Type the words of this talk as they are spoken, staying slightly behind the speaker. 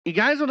You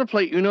guys want to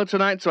play Uno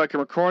tonight so I can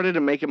record it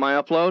and make it my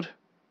upload?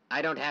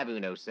 I don't have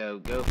Uno, so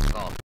go f***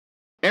 off.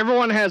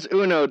 Everyone has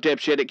Uno,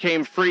 dipshit. It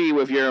came free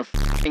with your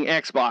f***ing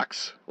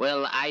Xbox.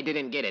 Well, I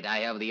didn't get it. I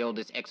have the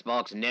oldest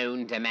Xbox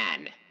known to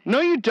man. No,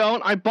 you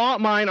don't. I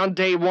bought mine on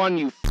day one,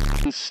 you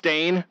f***ing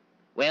stain.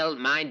 Well,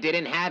 mine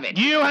didn't have it.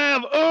 You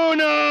have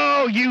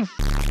Uno, you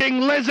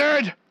f***ing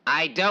lizard!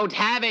 I don't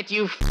have it,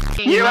 you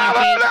f***ing You have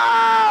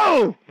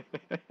Uno!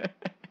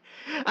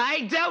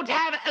 I don't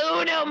have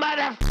Uno,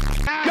 motherfucker!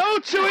 Go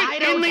to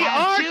it in the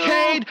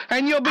arcade,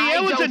 and you'll be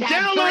able to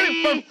download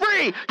it for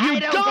free! You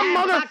dumb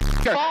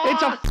motherfucker!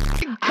 It's a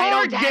f***ing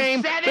card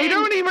game! They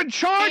don't even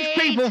charge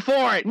people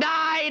for it!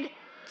 9,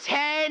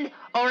 10,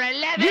 or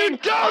 11. You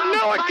don't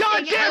know a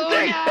goddamn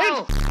thing!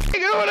 It's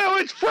f***ing Uno!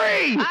 It's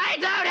free! I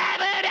don't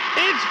have Uno!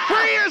 It's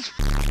free as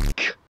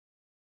f***!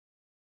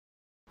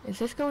 Is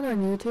this going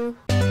on YouTube?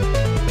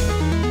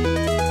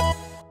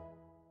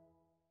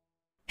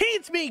 Hey,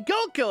 it's me,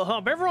 Goku!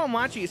 Hope everyone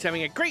watching is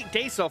having a great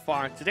day so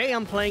far. Today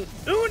I'm playing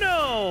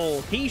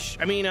Uno!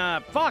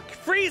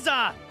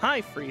 Frieza!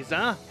 Hi,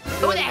 Frieza.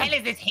 Who the hell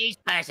is this Heesh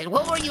person?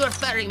 What were you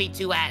referring me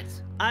to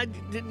as?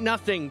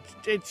 Nothing.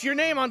 It's your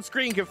name on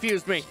screen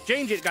confused me.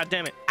 Change it,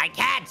 goddammit. I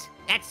can't.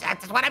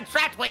 That's what I'm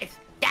trapped with.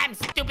 Damn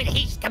stupid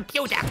Heesh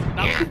computer.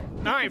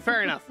 Alright,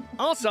 fair enough.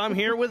 Also, I'm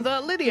here with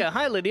Lydia.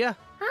 Hi, Lydia.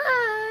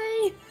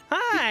 Hi!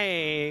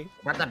 Hi!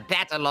 There's a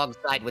bat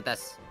alongside with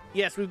us.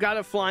 Yes, we've got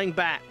a flying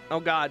bat. Oh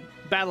god.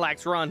 Battle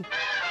axe, run.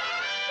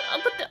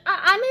 But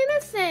I'm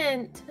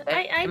innocent.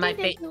 I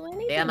didn't do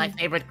anything. They are my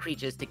favorite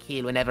creatures to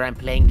kill whenever I'm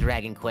playing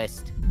Dragon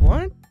Quest.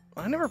 What?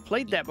 I never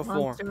played that before.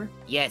 Monster.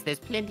 Yes, there's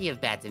plenty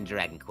of bats in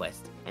Dragon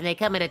Quest, and they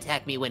come and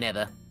attack me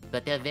whenever,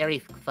 but they're very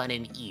fun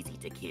and easy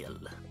to kill.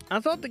 I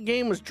thought the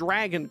game was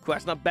Dragon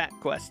Quest, not Bat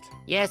Quest.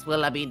 Yes,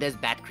 well, I mean, there's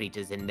bat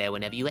creatures in there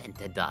whenever you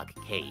enter dark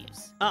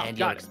caves. Oh, and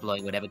you're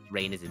exploring whatever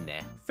terrain is in there.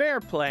 Fair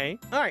play.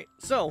 Alright,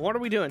 so what are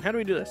we doing? How do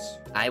we do this?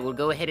 I will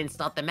go ahead and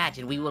start the match,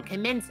 and we will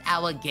commence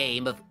our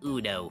game of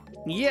Uno.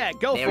 Yeah,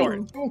 go for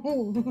it.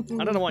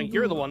 I don't know why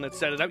you're the one that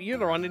set it up. You're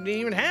the one that didn't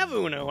even have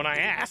Uno when I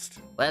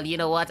asked. Well, you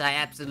know what? I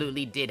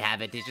absolutely did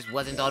have it. It just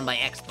wasn't on my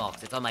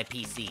Xbox. It's on my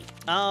PC.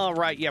 Oh,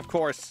 right. Yeah, of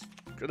course.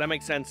 That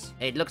makes sense.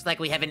 It looks like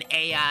we have an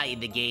AI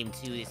in the game,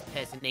 too. This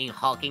person named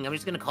Hawking. I'm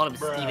just gonna call him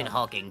Stephen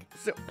Hawking.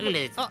 So, Look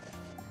at this.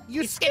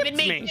 You He's skipped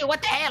skipping me, too.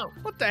 What the hell?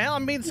 What the hell?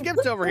 I'm being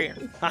skipped over here.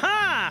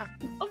 Haha!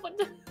 Oh, what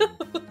the...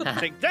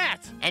 Take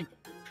that! Wait.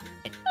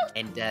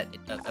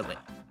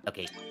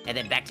 Okay, and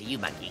then back to you,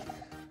 monkey.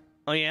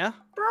 Oh, yeah?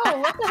 Bro,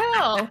 what the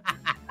hell?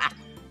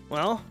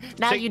 Well,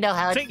 now you know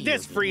how it take feels.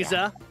 this,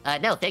 Frieza.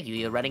 No, thank you.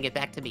 You're running it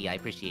back to me. I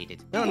appreciate it.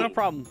 No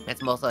problem.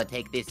 Let's also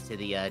take this to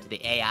the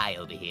AI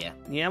over here.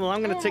 Yeah, well,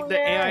 I'm gonna take the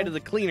AI to the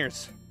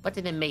cleaners. What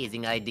an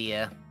amazing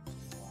idea.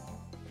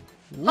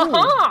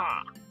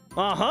 Aha!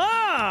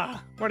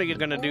 Aha! What are you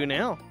gonna do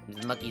now?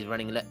 The monkey's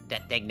running that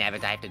dang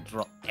nabbit. I have to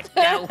draw. Let's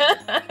go.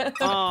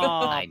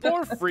 Oh,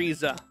 poor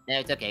Frieza. No,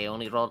 it's okay. I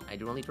only rolled a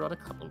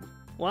couple.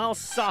 Well, I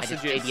just sausages.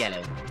 stayed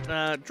yellow.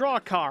 Draw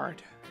a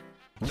card.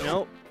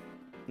 Nope.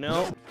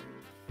 No.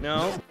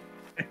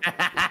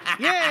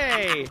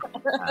 Yay!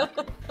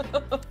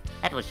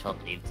 That was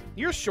short-lived.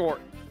 You're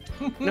short.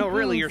 No,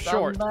 really, you're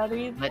short. But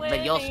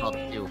you're short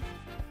too.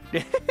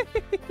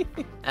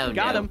 Oh,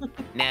 Got no. him.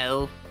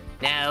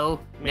 No.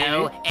 Maybe.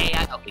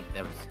 AI. Okay,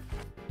 I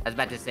was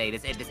about to say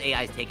this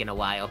AI is taking a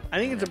while. I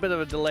think it's a bit of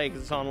a delay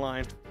because it's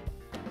online.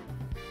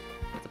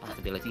 It's a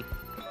possibility.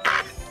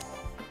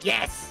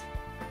 Yes.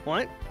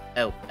 What?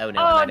 Oh no.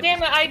 Oh,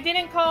 damn it. I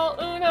didn't call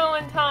Uno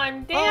in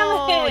time. Damn it.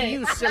 Oh,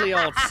 you silly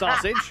old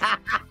sausage.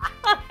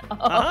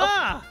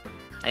 Aha!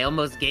 I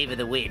almost gave her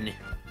the win.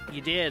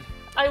 You did.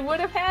 I would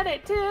have had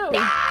it, too.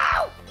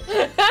 No!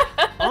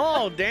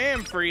 Oh,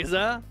 damn,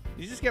 Frieza.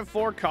 You just get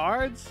 4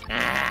 cards?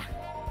 Ah,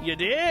 You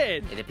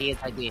did. it appears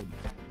I did.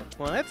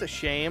 Well, that's a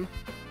shame.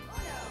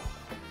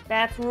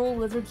 Bats rule,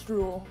 lizards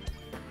rule.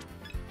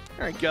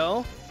 There we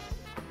go.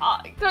 No,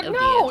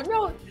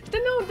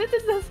 this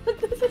is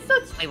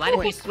such. Wait, why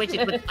did you switch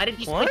it with? Why did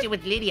you switch it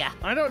with Lydia?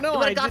 I don't know. You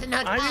would've gotten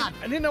her I card.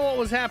 didn't know what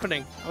was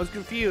happening. I was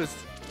confused.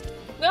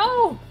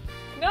 No.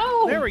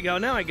 There we go.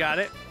 Now I got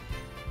it.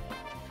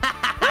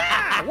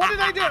 Ah, what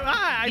did I do?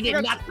 I You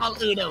did not call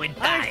Uno in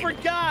time. I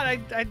forgot.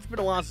 It's been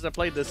a while since I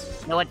played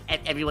this. You know what?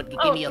 Everyone,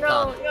 give me your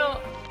call. No.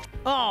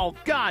 Oh,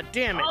 god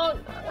damn it. Oh,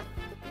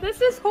 this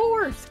is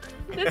horse.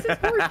 This is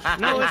horse.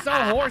 No, it's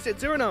not horse.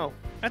 It's Uno.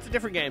 That's a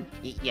different game.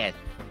 Yes,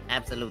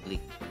 absolutely.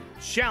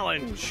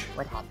 Challenge.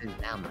 What happens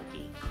now,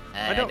 monkey?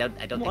 I don't think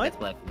that's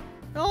working.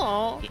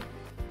 Oh.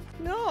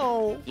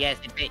 No. Yes,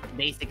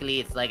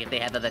 basically it's like if they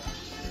have other.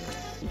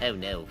 Oh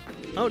no.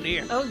 Oh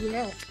dear. Oh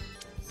yeah.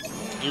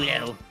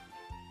 Uno.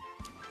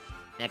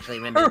 Actually,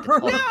 remember.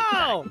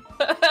 No! God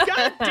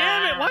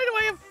damn it! Why do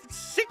I have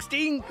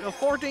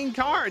 14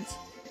 cards?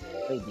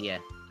 Oh dear.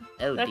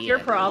 Oh That's dear. your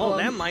problem. Oh,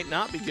 that might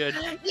not be good.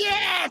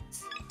 Yes!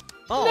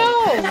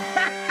 Oh.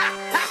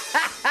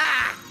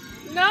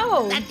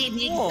 No. That did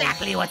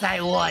exactly what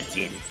I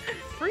wanted.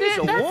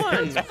 Frieza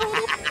won. That's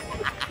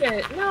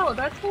horseshit. No,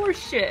 that's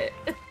horseshit.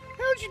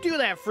 How'd you do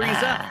that,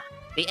 Frieza?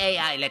 The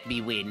AI let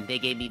me win. They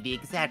gave me the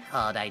exact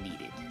card I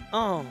needed.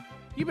 Oh,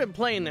 you've been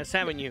playing this,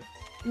 haven't you?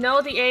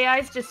 No, the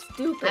AI's just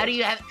stupid.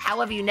 How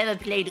have you never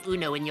played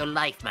Uno in your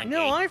life, Monkey?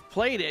 No, I've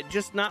played it,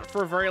 just not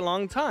for a very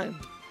long time.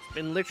 It's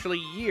been literally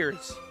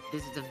years.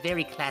 This is a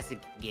very classic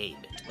game.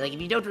 Like,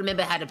 if you don't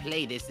remember how to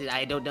play this,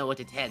 I don't know what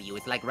to tell you.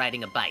 It's like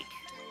riding a bike.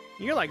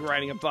 You're like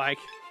riding a bike.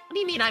 What do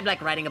you mean I'm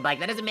like riding a bike?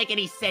 That doesn't make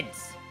any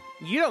sense.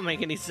 You don't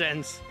make any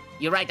sense.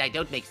 You're right, I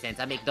don't make sense.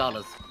 I make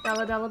dollars.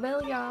 Dollar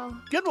bill, y'all.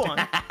 Good one.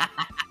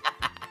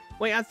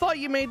 Wait, I thought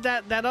you made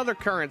that other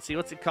currency.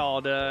 What's it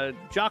called?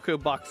 Jocko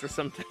bucks or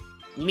something.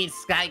 You mean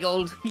Sky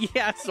Gold?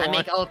 Yeah, so I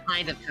make all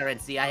kinds of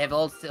currency. I have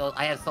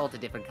sold to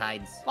different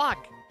kinds.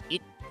 Fuck. You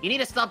need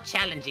to stop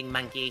challenging,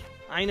 Monkey.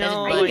 I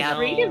know. Doesn't I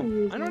break out.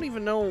 know. I don't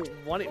even know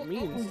what it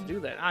means to do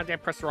that. I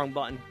pressed the wrong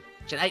button.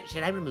 Should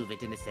I remove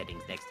it in the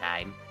settings next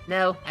time?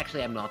 No,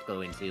 actually, I'm not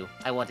going to.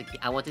 I want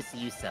to see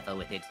you suffer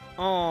with it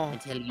Oh,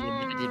 until you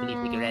inevitably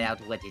figure out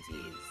what it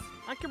is.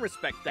 I can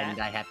respect that. And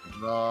I have to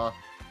draw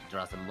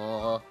some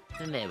more,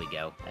 and there we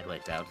go. That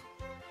worked out.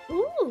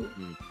 Ooh.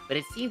 But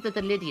it seems that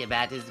the Lydia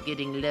bat is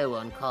getting low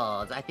on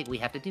cards. I think we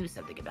have to do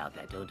something about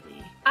that, don't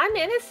we? I'm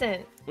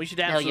innocent. We should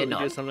you're absolutely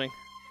not. do something.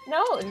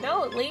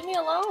 No, leave me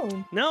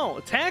alone. No,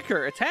 attack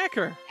her, attack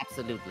her.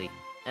 Absolutely.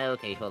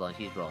 Okay, hold on,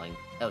 she's drawing.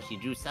 Oh, she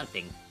drew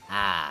something.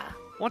 Ah.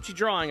 What's she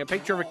drawing? A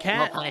picture of a More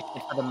cat?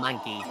 punishment for the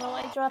monkey. Well,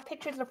 I draw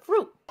pictures of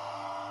fruit.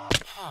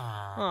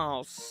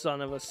 Oh,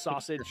 son of a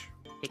sausage.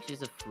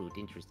 Pictures of fruit,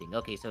 interesting.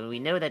 Okay, so we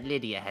know that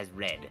Lydia has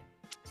red.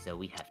 So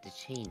we have to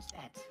change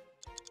that.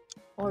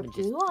 Or I'm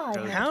just do I?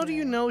 throw- How do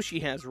you know she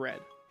has red?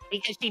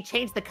 Because she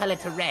changed the color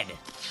to red.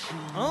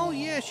 Oh,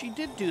 yeah, she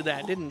did do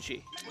that, didn't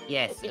she?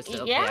 Yes.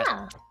 So,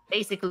 Yeah.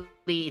 Basically,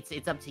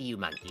 it's up to you,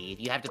 Monkey. If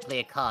you have to play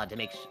a card to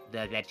make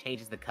that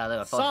changes the color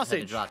or forces her to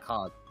Sausage. draw a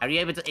card. Are you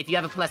able to? If you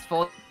have a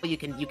 +4, you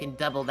can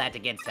double that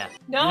against her.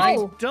 I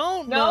No.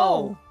 don't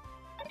No.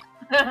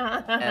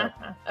 know.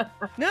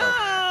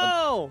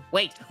 No!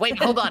 Wait,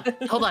 hold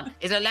on.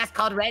 Is her last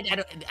card red?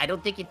 I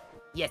don't think it.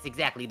 Yes,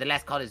 exactly. The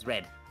last card is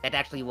red. That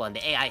actually won.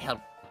 The AI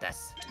helped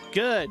us.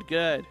 Good,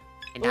 good.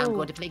 And now I'm Ooh.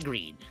 going to play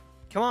green.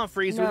 Come on,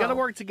 Frieza, we No. gotta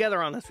work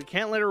together on this. We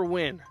can't let her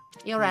win.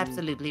 You're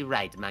absolutely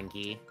right,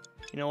 Monkey.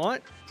 You know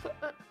what?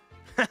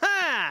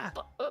 Ha-ha!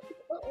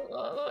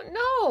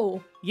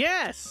 No.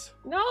 Yes!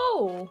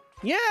 No.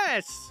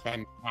 Yes!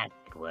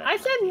 Fantastic work. I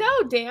said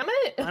no, damn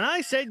it. And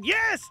I said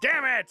yes,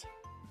 damn it!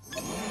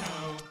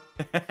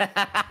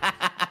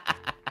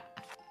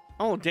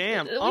 Oh,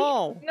 damn.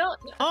 Oh! No.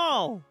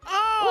 Oh! Look,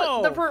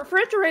 Oh! the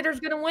refrigerator's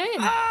gonna win.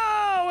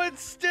 Oh,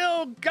 it's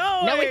still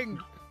going!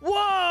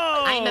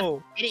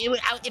 Whoa!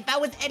 If I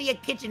was any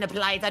kitchen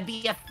appliance, I'd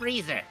be a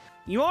freezer.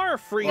 You are a Or a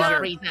freezer.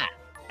 freezer.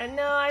 And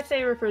no, I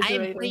say I'm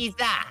refrigerator. freezer.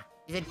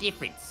 There's a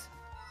difference.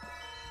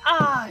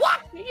 Ah.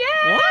 What? Yeah.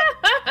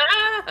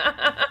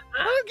 I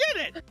don't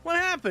get it. What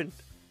happened?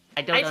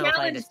 I don't I know if I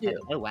challenged understand.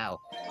 you. Oh wow.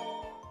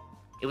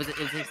 It was a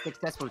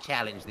successful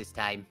challenge this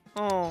time.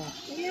 Oh.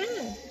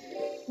 Yeah.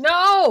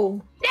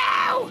 No.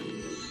 No!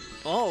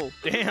 Oh,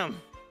 damn.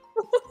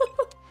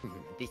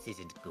 This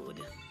isn't good.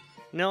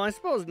 No, I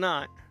suppose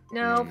not.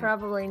 No,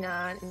 probably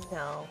not.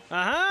 No.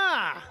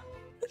 Aha!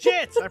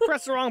 Shit! I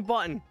pressed the wrong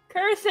button.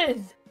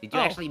 Curses. Did you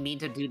Oh. actually mean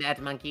to do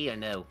that, Monkey, or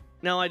no?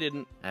 No, I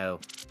didn't. Oh.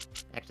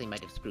 Actually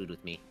might have screwed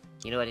with me.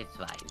 You know what? It's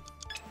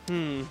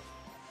fine.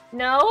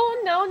 No.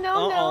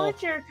 Uh-oh.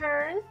 It's your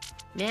turn.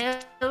 No.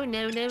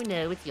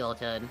 It's your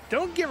turn.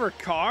 Don't give her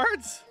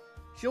cards.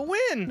 She'll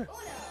win.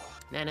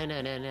 No.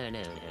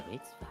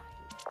 It's fine.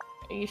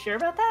 Are you sure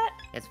about that?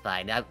 It's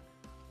fine. I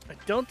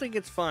don't think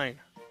it's fine.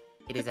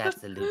 It is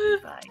absolutely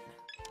fine.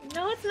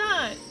 No, it's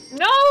not.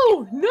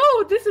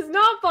 No, this is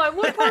not fine.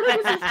 What part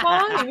of this is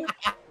fine?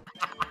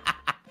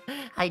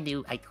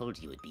 I told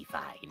you it'd be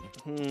fine.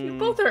 You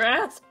both are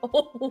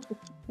assholes.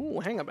 Ooh,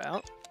 hang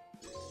about.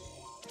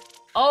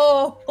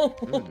 Oh.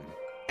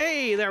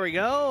 Hey, there we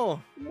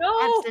go.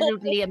 No.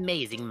 Absolutely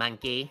amazing,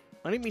 Monkey.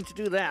 I didn't mean to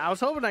do that. I was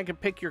hoping I could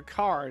pick your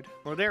card.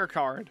 Or their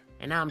card.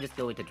 And now I'm just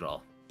going to draw.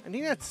 I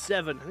think that's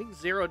 7. I think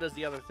 0 does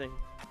the other thing.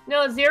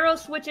 No, 0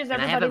 switches Can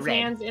I have a everybody's red?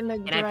 hands in the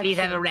Can direction. I please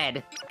have a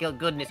red?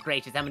 Goodness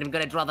gracious, I'm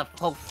gonna draw the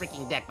whole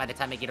freaking deck by the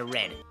time I get a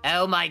red.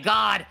 Oh my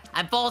god,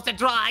 I'm forced to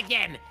draw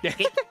again.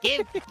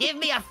 Give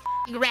me a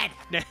f***ing red.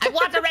 I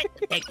want a red.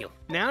 Thank you.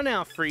 Now,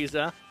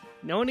 Frieza.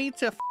 No need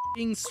to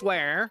f***ing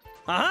swear.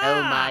 Aha!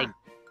 Oh my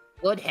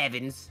good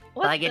heavens.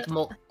 What Will I get the-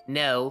 more?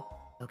 No.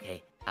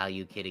 Okay, are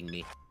you kidding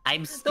me?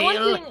 I'm one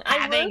still thing I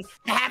having was-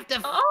 to have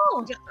to.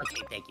 Oh.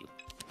 Okay, thank you.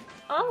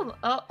 Oh,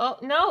 no.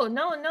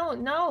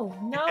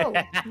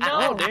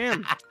 Oh,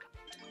 damn.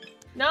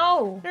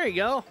 No. There you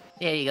go.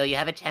 There you go. You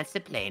have a chance to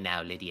play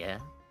now, Lydia.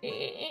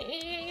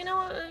 You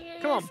know,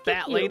 Come on, skip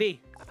bat you. lady.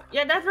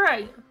 Yeah, that's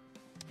right.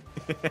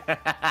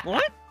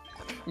 What?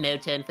 No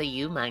turn for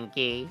you,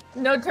 monkey.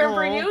 No turn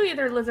for Aw. you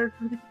either, lizard.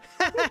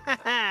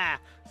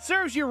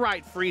 Serves you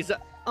right, Frieza.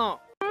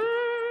 Oh.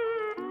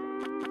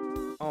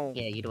 Oh.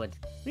 Yeah, you know what?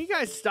 Can you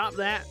guys stop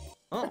that?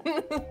 Oh.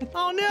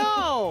 Oh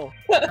no!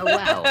 Oh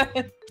wow,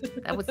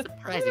 that was I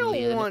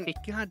surprisingly don't want.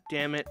 inefficient. God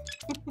damn it.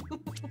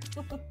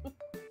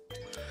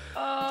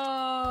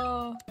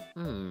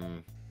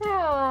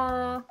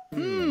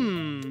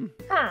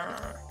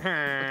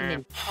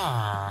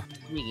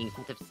 Intriguing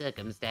set of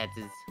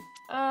circumstances.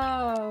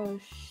 Oh,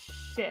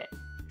 shit.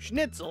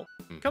 Schnitzel.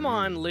 Come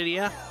on,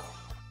 Lydia.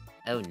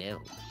 Oh no.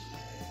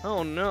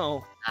 Oh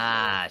no.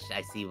 Ah,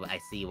 I see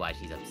why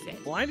she's upset.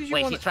 Why did you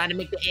Wait, wanna... she's trying to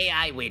make the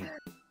AI win.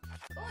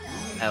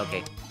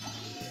 Okay.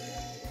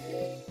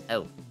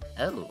 Oh.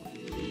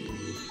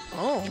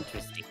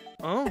 Interesting.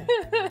 Oh.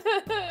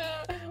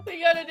 We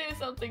gotta do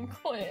something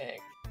quick.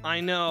 I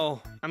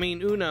know. I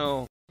mean,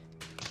 Uno.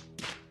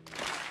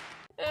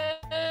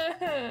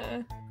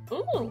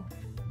 Ooh.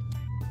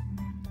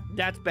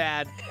 That's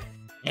bad.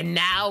 And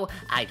now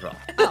I draw.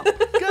 Oh,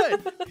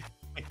 good.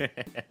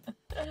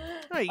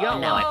 There you go.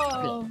 Now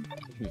I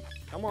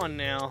Come on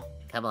now.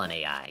 Come on,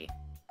 AI.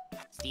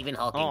 Stephen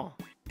Hawking. Oh,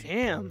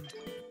 damn.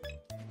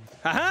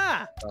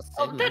 Haha!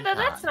 Oh,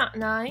 that's not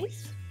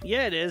nice.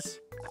 Yeah, it is.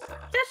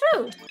 That's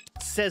who?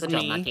 Says Good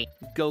job, me, Monkey.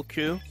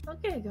 Goku.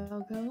 Okay,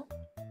 Goku.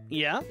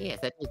 Yeah? Yes,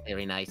 that is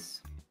very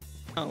nice.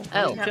 Oh,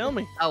 Oh. tell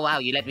me. Oh wow,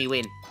 you let me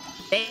win.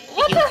 Thank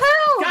What you. the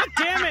hell? God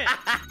damn it!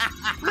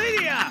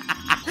 Lydia!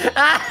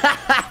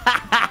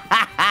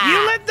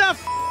 You let the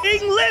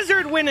f***ing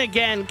lizard win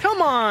again!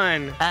 Come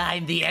on!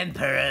 I'm the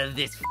emperor of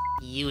this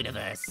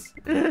universe.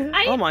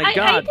 Oh my God.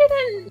 I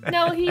didn't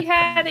know he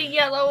had a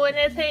yellow in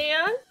his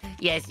hand.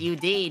 Yes, you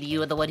did.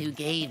 You are the one who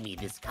gave me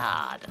this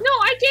card. No,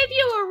 I gave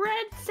you a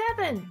red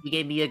 7. You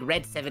gave me a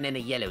red 7 and a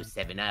yellow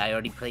 7. I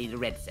already played a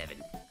red 7.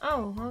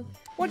 Oh, okay.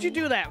 What'd you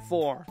do that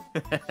for?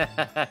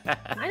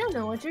 I don't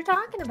know what you're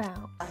talking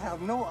about. I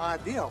have no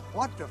idea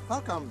what the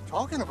fuck I'm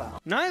talking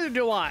about. Neither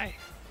do I.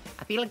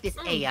 I feel like this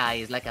AI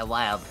is like a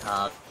wild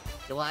card.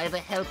 Do I ever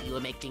help you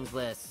or make things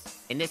worse?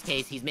 In this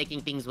case, he's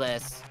making things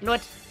worse. You know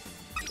what?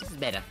 This is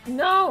better.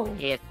 No.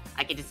 Yes,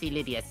 I get to see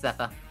Lydia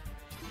suffer.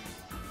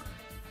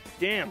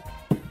 Damn.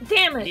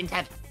 Damn I it. didn't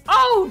have...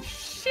 Oh,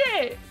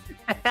 shit.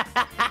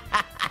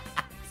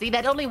 See,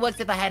 that only works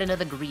if I had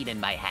another green in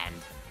my hand.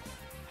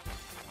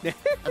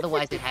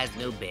 Otherwise, it has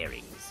no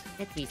bearings.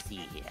 Let me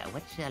see here.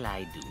 What shall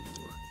I do?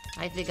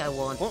 I think I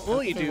want... What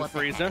will you I think I do, want the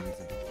Frieza? hands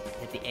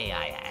that the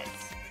AI has.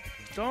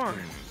 Darn.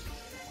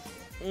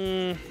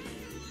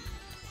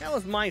 That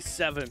was my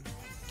 7.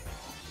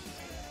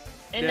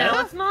 And Yeah?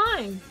 now it's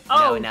mine.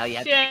 Oh, now you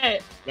have-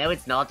 shit. No,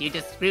 it's not. You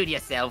just screwed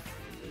yourself.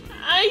 Yeah,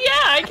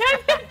 I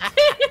kind of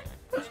did.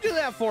 Let's do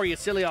that for you,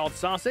 silly old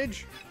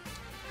sausage.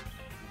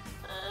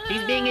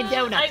 He's being a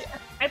donut.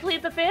 I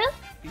plead the 5th?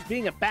 He's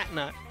being a bat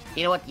nut.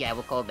 You know what? Yeah,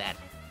 we'll call that.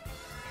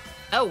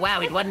 Oh,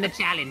 wow, it wasn't a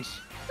challenge.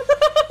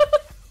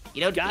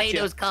 You don't play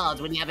Gotcha. those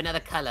cards when you have another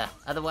color.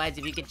 Otherwise,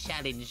 if you get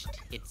challenged,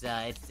 it's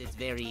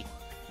very,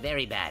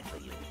 very bad for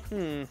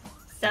you.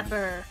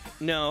 Suffer.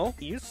 No,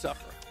 you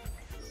suffer.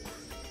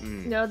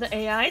 No, the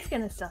AI's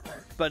gonna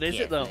suffer. But is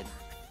Yes, it though?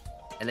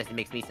 Unless it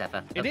makes me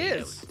suffer. It Okay,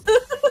 is. no.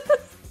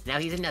 Now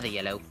he's another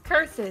yellow.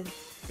 Curses.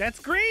 That's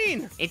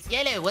green. It's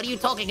yellow. What are you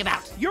talking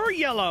about? You're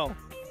yellow.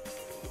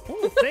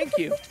 Oh, thank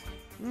you.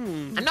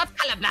 I'm not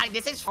colorblind.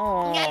 This is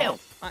Oh, yellow.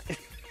 I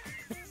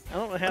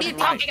don't have What are you it right.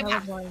 talking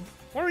about? Colorblind.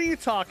 What are you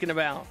talking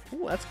about?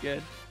 Oh, that's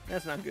good.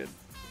 That's not good.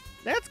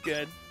 That's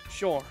good.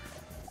 Sure.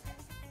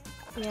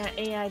 Yeah,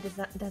 AI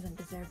doesn't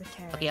deserve a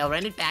turn. Okay, I'll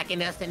run it back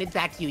and I'll send it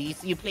back to you.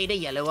 You play the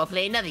yellow, I'll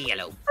play another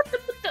yellow.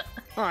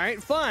 All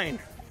right, fine.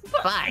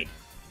 Fine.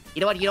 You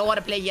know what? You don't want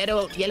to play yellow,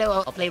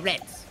 I'll play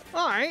reds.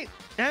 All right,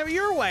 have it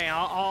your way.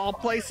 I'll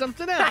play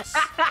something else.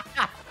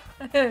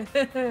 I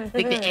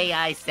think the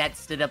AI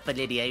stood up for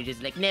Lydia. You're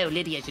just like, no,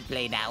 Lydia should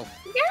play now.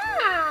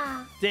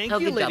 Yeah. Thank Oh,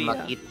 you, good job, Lydia.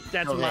 Monkey.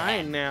 That's Go mine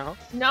ahead. now.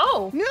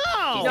 No.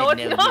 No. No, said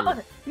it's no, not.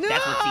 No.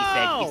 That's what she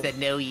said. She said,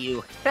 no,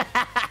 you.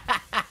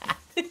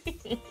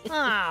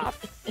 Ah.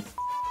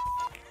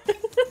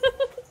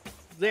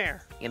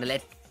 There. You gonna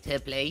let her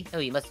play? Oh,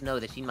 you must know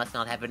that she must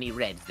not have any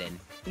reds then.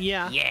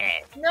 Yeah. Yeah.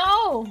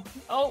 No.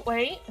 Oh,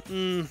 wait.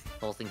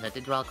 Forcing her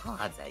to draw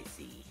cards, I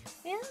see.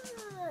 Yeah.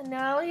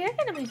 No, you're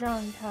gonna be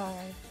drawing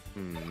cards.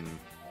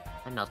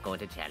 I'm not going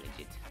to challenge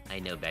it. I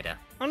know better.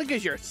 Only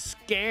because you're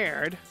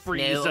scared, No,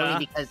 Frieza.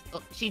 only because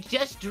she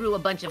just drew a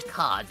bunch of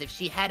cards. If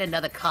she had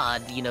another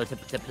card, you know, to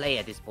play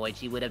at this point,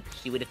 she would have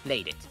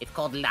played it. It's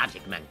called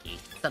Logic Monkey.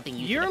 Something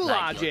you You're can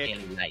apply to your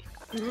logic. daily life.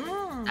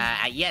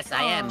 Mm. Yes,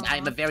 I am.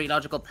 I'm a very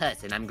logical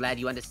person. I'm glad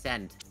you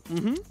understand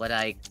Mm-hmm. what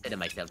I consider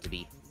myself to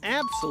be.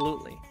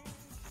 Absolutely.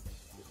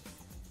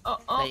 Oh.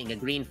 Playing a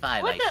green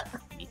 5, What I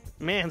the-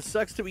 Man,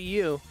 sucks to be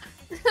you.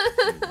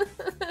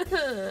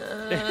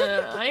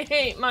 I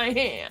hate my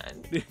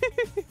hand.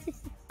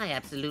 I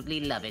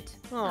absolutely love it.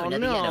 Oh, another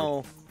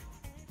yellow. no.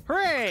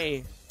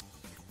 Hooray!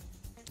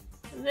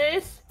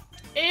 This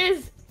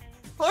is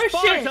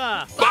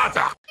horseshit.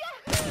 Sparta!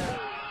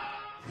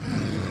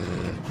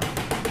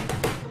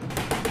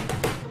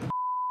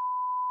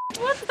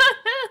 What the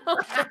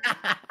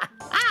hell?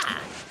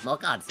 More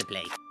cards to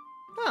play.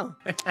 Oh.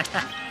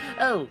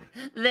 Oh,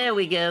 there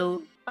we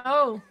go.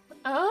 Oh.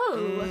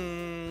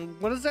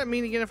 What does that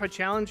mean again if I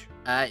challenge?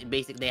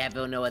 Basically, I have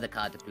no other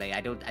card to play.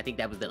 I think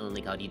that was the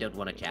only card you don't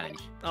want to challenge.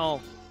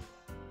 Oh.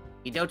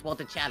 You don't want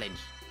to challenge.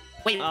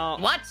 Wait,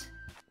 what?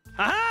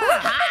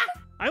 Aha!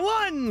 I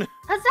won!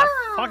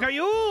 Huzzah! Fuck are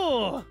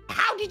you?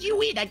 How did you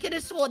win? I could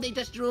have sworn they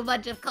just drew a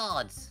bunch of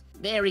cards.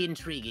 Very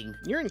intriguing.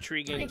 You're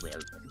intriguing. Well,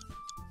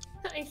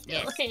 I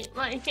still hate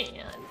my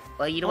hand.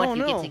 well, you know what?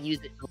 You no. get to use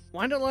it.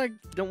 Why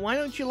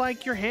don't you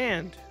like your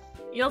hand?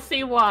 You'll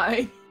see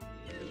why.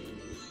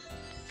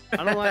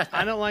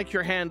 I don't like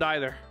your hand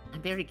either.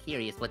 I'm very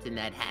curious what's in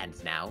that hand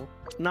now.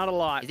 Not a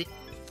lot. Is it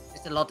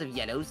just a lot of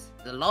yellows?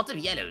 There's a lot of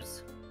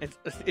yellows.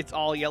 It's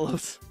all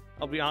yellows.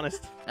 I'll be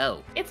honest.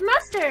 Oh. It's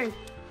mustard.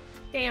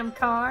 Damn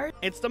card.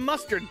 It's the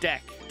mustard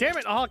deck. Damn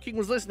it, Hawking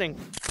was listening.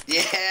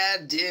 Yeah,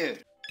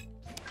 dude.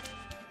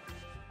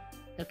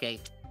 Okay.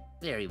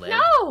 Very well.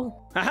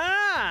 No!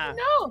 Haha!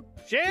 No!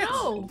 Shit!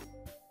 No!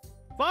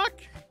 Fuck!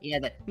 Yeah,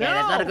 that's No!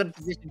 not a good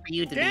position for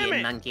you to Damn be it!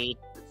 in, monkey.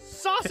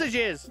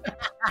 Sausages!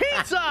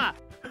 Pizza!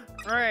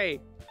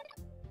 Alright.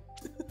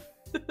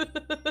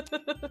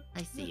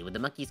 I see. When the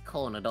monkey's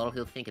cornered, all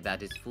he'll think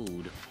about is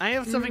food. I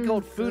have something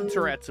called food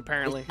Tourette's,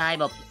 apparently. This time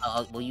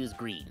we'll use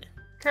green.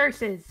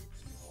 Curses.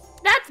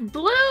 That's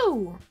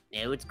blue!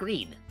 No, it's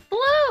green.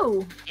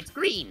 Blue! It's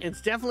green.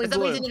 It's definitely For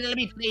some blue. reason, it let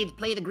me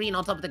play the green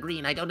on top of the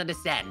green. I don't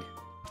understand.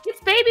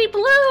 It's baby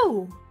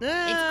blue!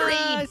 It's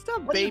green. It's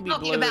not What are you baby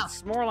talking blue. about?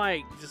 It's more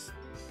like just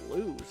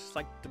blue. It's just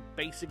like the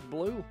basic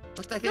blue.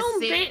 Looks like No,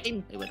 the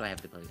same. Wait, what do I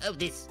have to play? Oh,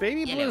 this.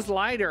 Baby yellow. blue's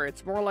lighter.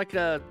 It's more like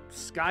a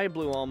sky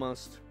blue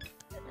almost.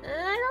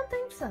 I don't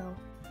think so.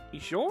 You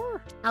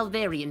sure? How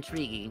very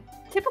intriguing.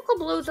 Typical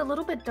blue is a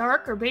little bit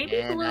darker. Baby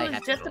And blue I is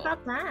have to just roll.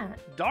 about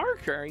that.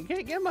 Darker? You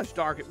can't get much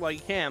darker. Well, you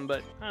can,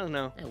 but I don't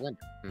know. I wonder.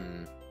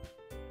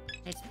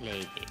 Let's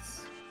play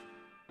this.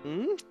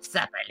 Hmm?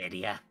 Supper,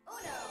 Lydia.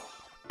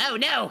 Oh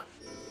no!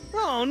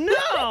 Oh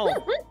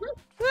no!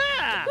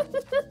 Ah!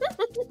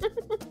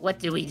 What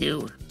do we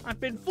do? I've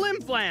been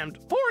flim-flammed,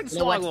 You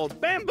know what? hornswoggled,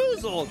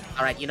 bamboozled.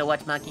 All right, you know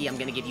what, monkey? I'm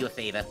gonna give you a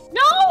favor.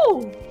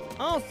 No!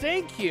 Oh,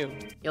 thank you.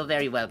 You're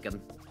very welcome.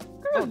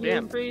 Oh, You,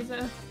 damn.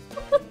 Frieza.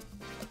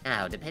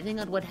 Now, depending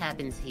on what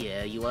happens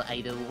here, you will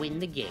either win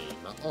the game,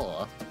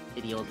 or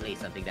Lydia will play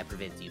something that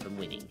prevents you from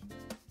winning.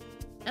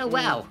 Oh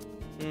wow!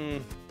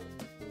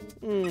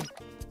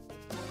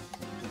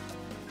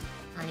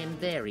 I am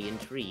very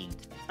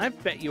intrigued. I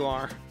bet you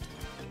are.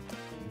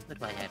 What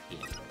do I have here?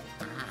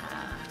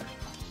 Ah.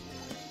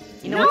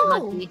 You know No!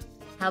 what, monkey?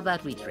 How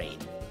about we trade?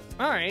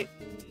 All right,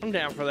 I'm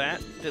down for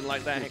that. Didn't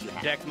like that What you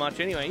have? deck much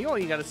anyway. You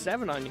only got a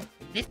 7 on you.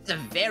 This is a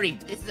very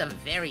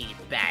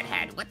bad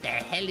hand. What the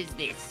hell is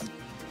this?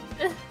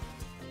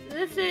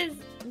 This is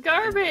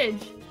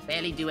garbage.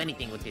 Barely do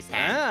anything with this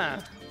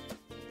hand.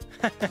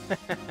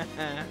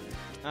 Ah.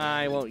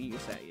 I won't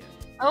use that yet.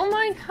 Oh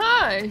my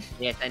gosh.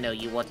 Yes, I know,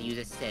 you want to use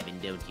a 7,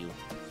 don't you?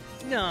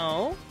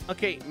 No.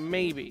 Okay,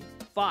 maybe.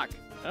 Fuck.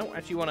 I don't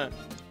actually want to...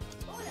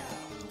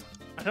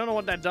 I don't know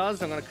what that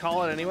does. I'm going to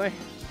call it anyway.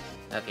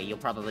 Okay, you'll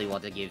probably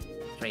want to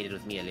trade it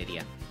with me or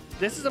Lydia.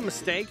 This is a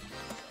mistake.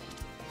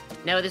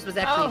 No, this was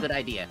actually Oh. a good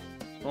idea.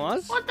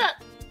 Was? What the?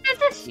 This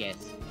is...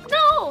 Yes.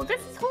 No,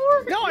 this is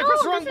horrible. No, I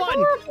pressed the wrong this is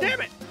button. horrible.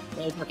 Damn it.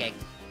 No, it's okay.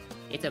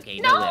 It's okay,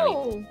 no worry.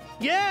 No!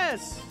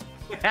 Yes.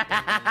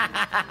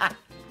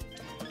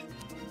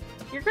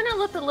 You're gonna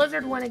let the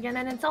lizard win again,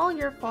 and it's all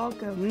your fault,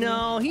 Goku.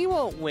 No, he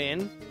won't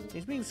win.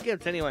 He's being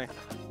skipped anyway.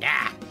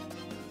 Ah,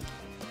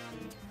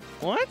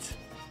 What?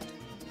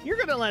 You're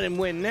gonna let him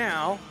win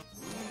now.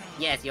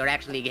 yes, you're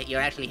actually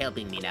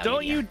helping me now. Don't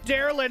Lydia. you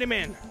dare let him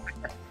in.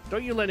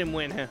 Don't you let him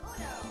win, huh?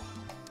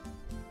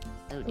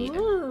 Oh dear.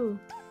 Ooh.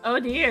 Oh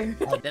dear.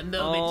 The moment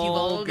you've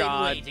all Oh,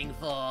 God. been waiting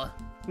for.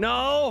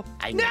 No.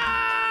 I No!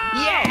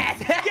 Yes!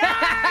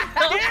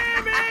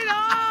 Damn it!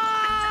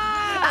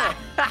 Oh!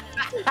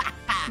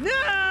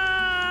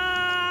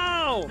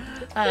 No!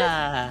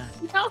 Ah,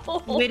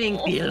 No. winning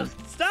feels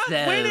Stop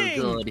so winning!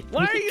 good.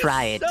 Why You are should you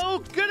try it. so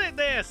good at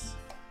this?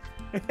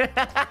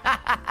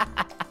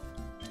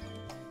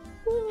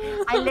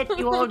 I let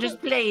you all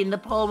just play in the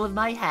palm of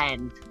my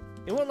hand.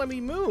 It won't let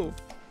me move.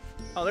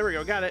 Oh, there we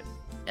go. Got it.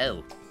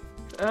 Oh,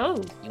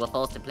 Oh. you were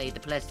forced to play the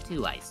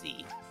 +2, I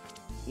see.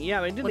 Yeah,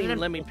 but it didn't Well, even then-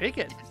 let me pick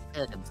it.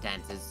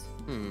 Circumstances.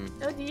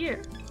 Oh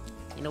dear.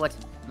 You know what,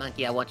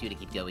 Monkey, I want you to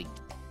keep going.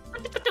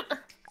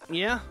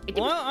 Yeah?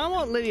 Well, I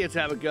want Lydia to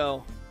have a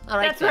go. All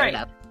right, That's fair right.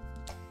 enough.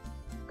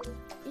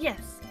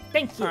 Yes.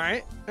 Thank you. All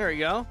right. There we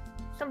go.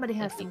 Somebody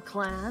have Okay. some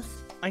class.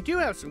 I do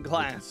have some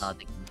class.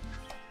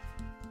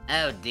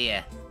 Oh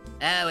dear.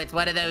 Oh, it's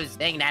one of those.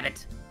 Dang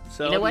nabbit.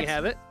 So, You know do what? you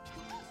have it?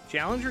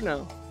 Challenge or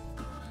no?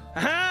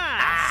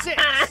 Aha!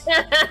 Ah.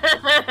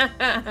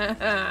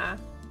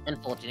 6!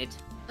 Unfortunate.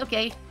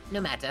 Okay,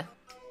 no matter.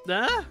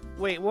 Huh?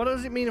 Wait, what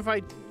does it mean if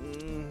I...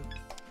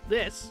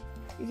 this?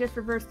 You just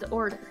reversed the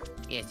order.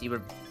 Yes, you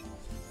were.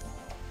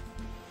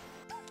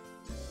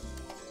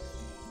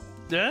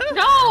 Huh?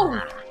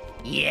 No!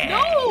 Yes.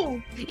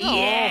 No!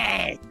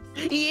 Yes.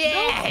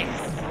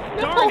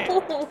 Yes. Darn it.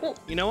 No!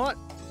 You know what?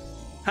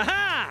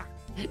 Haha!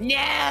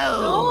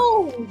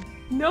 No.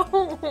 No! No!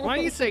 Why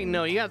do you say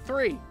no? You got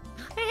 3.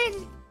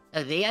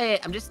 The AI,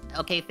 I'm just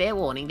okay. Fair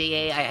warning. The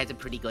AI has a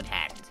pretty good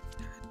hand.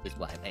 Is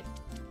why.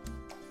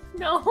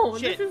 No,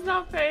 Shit. this is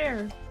not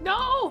fair.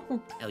 No!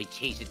 Oh, he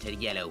changed it to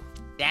yellow.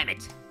 Damn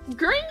it.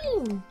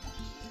 Green!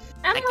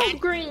 Emerald can't-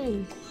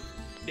 green!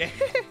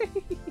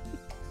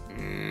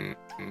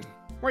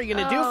 What are you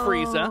gonna do,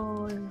 Frieza?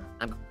 Oh.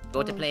 I'm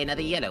going to play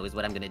another yellow is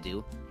what I'm gonna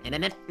do. And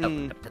then,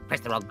 oh, press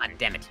the wrong button,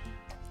 damn it.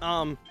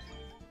 Oh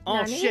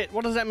Nani? shit,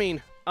 what does that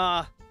mean?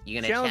 You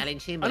gonna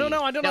challenge him? I don't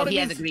know, I don't know No, what it he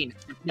has means. a green.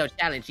 No,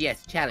 challenge,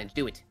 yes, challenge,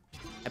 do it.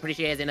 I'm pretty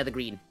sure he has another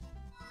green.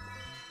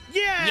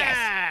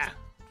 Yeah!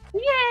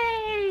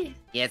 Yay!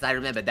 Yes, I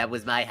remember, that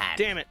was my hand.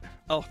 Damn it.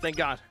 Oh, thank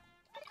God.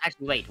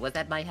 Actually, wait, was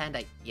that my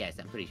hand? Yes,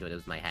 I'm pretty sure it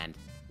was my hand.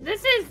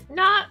 This is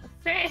not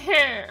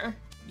fair!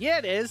 Yeah,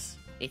 it is.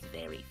 It's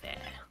very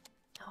fair.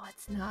 No,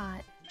 it's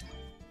not.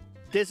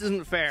 This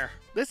isn't fair.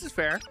 This is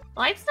fair.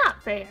 Life's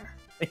not fair.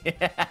 Should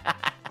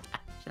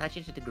I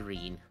change it to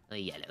green or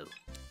yellow?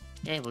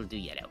 We'll do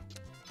yellow.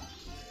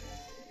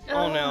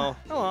 Oh no.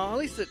 Oh, well, at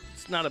least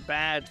it's not a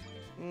bad...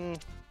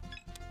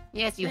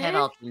 Yes, you have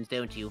options,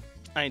 don't you?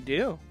 I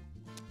do.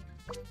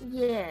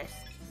 Yes.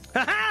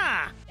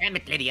 Ha-ha! Damn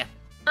it, Lydia.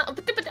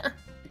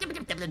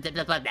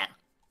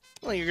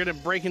 Well, you're gonna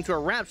break into a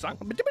rap song.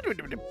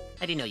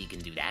 I didn't know you can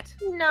do that.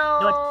 No, You know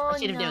what? I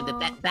should have no. known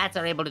that bats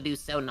are able to do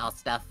sonar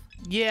stuff.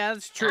 Yeah,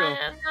 that's true.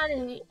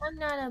 I'm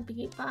not a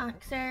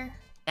beatboxer.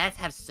 Bats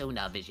have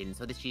sonar vision,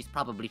 so that she's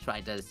probably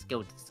trying to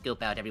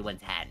scope out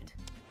everyone's hand.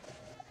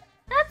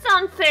 That's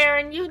unfair,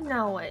 and you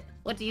know it.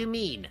 What do you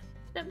mean?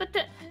 But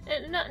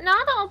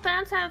not all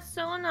bats have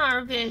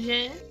sonar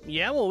vision.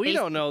 Yeah, well, we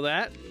don't know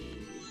that.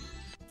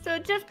 So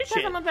just because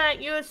Shit. I'm a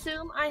bat, you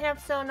assume I have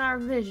sonar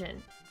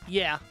vision.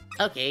 Yeah.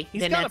 Okay,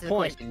 He's then got that's a the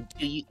point.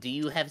 question. Do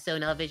you have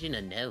sonar vision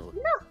or no?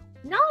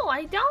 No,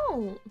 I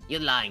don't. You're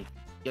lying.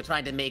 You're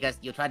trying to make us.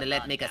 You're trying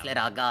to make us let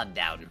our guard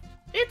down.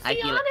 It's I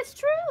the feel it. honest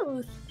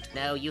truth.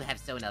 No, you have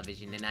sonar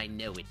vision, and I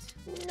know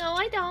it. No,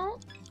 I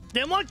don't.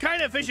 Then what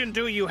kind of vision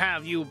do you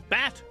have, you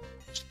bat?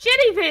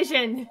 Shitty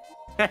vision.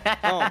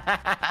 Oh.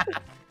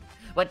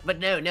 But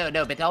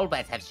no. But all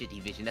bats have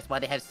shitty vision. That's why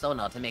they have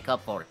sonar to make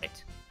up for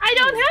it. I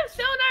don't have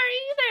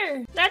sonar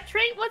either. That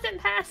trait wasn't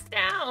passed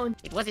down.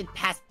 It wasn't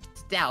passed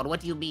down. What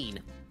do you mean?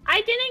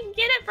 I didn't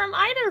get it from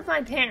either of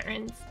my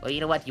parents. Well, you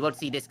know what? You won't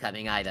see this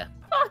coming either.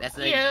 Fuck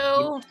you.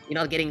 You're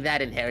not getting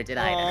that inherited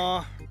either.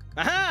 Aw.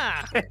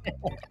 Aha!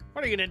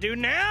 What are you gonna do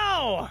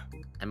now?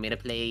 I'm gonna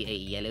play a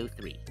yellow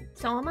 3.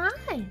 So am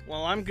I.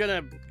 Well, I'm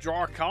gonna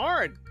draw a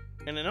card.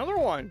 And another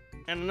one.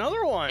 And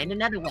another one. And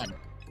another one.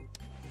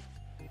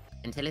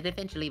 Until it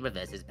eventually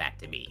reverses back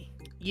to me.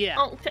 Yeah.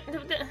 Oh,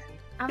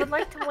 I would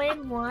like to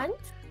win once.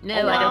 No, Oh,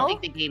 I well?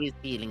 don't think the game is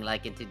feeling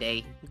like it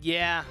today.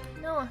 Yeah.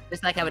 No.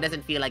 Just like how it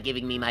doesn't feel like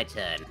giving me my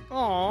turn.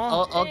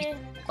 Aw.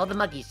 Or the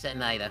monkey's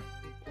turn either.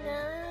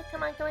 No,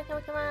 come on.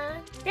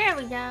 There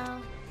we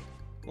go.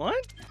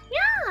 What?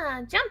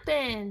 Yeah, jump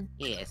in.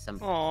 Yes,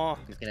 I'm Aw.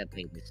 just gonna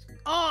play this.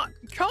 Oh,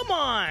 come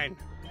on!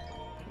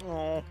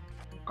 Oh,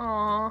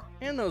 Aw.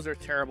 and those are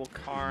terrible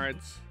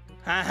cards.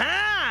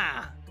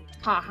 Ha-ha!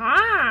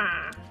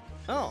 Ha-ha.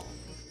 Oh,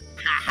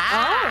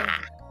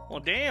 Ha well,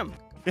 damn.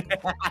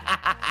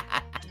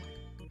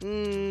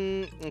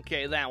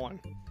 Okay, that one.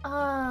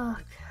 Oh,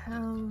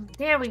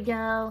 there we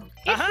go.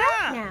 It's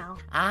Aha! red now.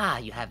 Ah,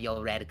 you have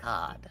your red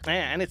card.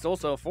 Yeah, and it's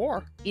also a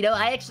 4. You know,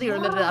 I actually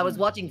remember I was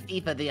watching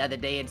FIFA the other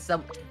day, and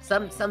some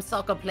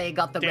soccer player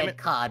got the Damn red it.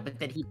 card, but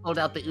then he pulled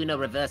out the Uno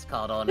reverse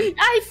card on it.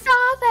 I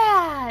saw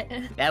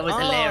that. That was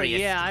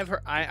hilarious. Yeah,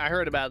 I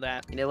heard about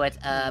that. You know what,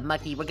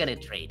 Mucky, we're gonna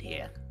trade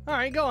here. All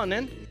right, go on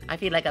then. I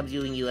feel like I'm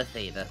doing you a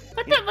favor.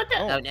 What the?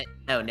 Oh. Oh,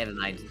 no, never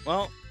mind.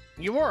 Well,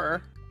 you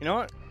were. You know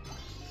what?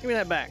 Give me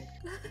that back.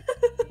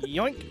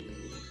 Yoink.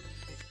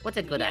 What's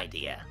a good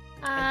idea?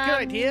 A good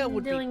idea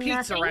would be doing pizza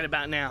nothing? right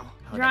about now.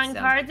 Oh, Drawing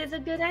that sounds- cards is a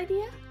good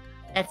idea.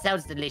 That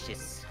sounds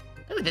delicious.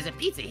 Ooh, there's a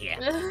pizza here.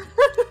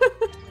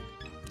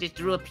 Just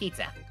drew a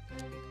pizza.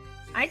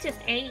 I just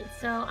ate,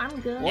 so I'm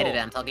good. No,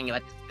 I'm talking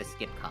about the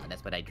skip card.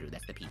 That's what I drew.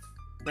 That's the pizza.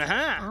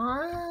 Aha!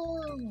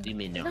 Oh, You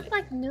may know look it.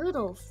 like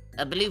noodles.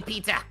 A blue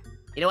pizza.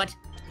 You know what?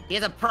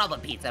 Here's a problem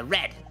pizza.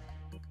 Red.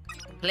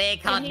 Play a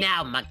card he-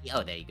 now, monkey.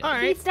 Oh, there you go. All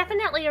right. He's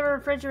definitely a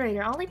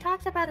refrigerator. All he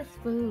talks about is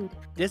food.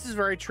 This is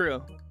very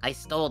true. I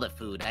stole the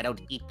food. I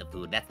don't eat the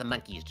food. That's the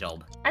monkey's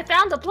job. I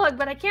found the plug,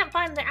 but I can't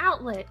find the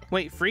outlet.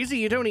 Wait, Frieza,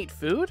 you don't eat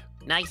food?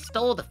 And I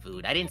stole the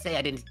food. I didn't say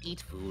I didn't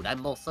eat food.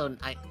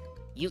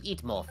 You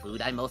eat more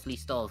food. I mostly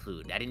stole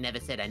food. I never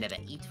said I never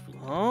eat food.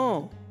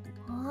 Oh.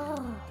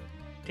 Oh.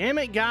 Damn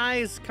it,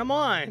 guys. Come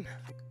on.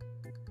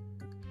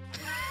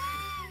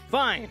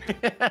 Fine.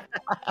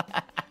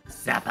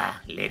 Supper,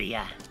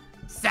 Lydia.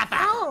 Supper.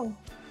 Oh.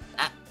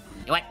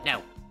 What?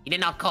 No. You did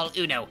not call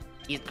Uno.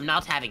 I'm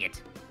not having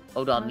it.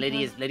 Hold on.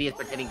 Okay. Lydia's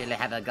pretending to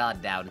have her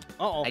guard down.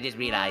 Uh-oh. I just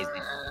realized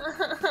it.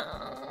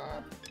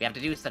 We have to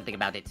do something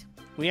about it.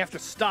 We have to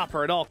stop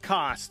her at all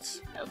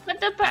costs.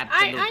 but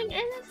Absolutely. I'm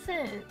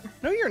innocent.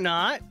 No, you're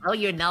not. Oh,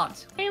 you're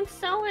not. I am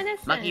so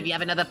innocent. Monkey, if you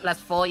have another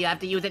 +4, you have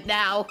to use it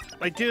now.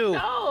 I do.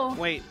 No.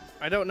 Wait,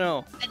 I don't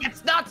know.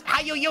 That's not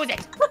how you use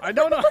it. I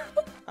don't know.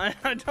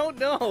 I don't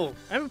know.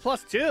 I have a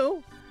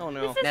 +2. Oh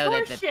no. This is No,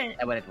 that's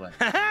horseshit. what it was.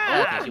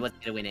 Okay, she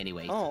wasn't gonna win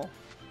anyways. Oh.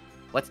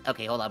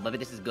 Okay, hold on, but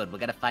this is good. We're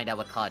gonna find out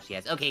what card she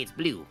has. Okay, it's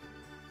blue.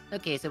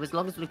 Okay, so as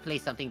long as we play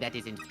something that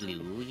isn't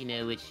blue, you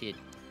know, it should...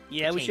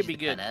 Yeah, we should be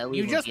good.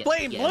 You just get,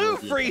 played blue,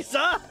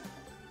 Frieza!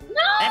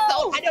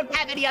 No! I don't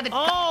have any other...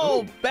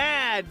 Oh,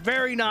 bad.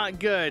 Very not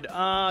good.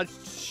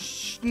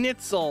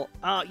 Schnitzel.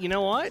 You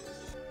know what?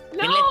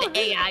 No! You let the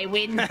AI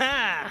win?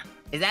 Haha.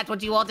 Is that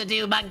what you want to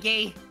do,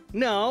 monkey?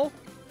 No.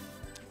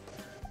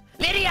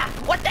 Lydia,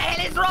 what the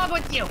hell is wrong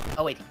with you?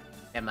 Oh, wait.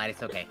 Never mind,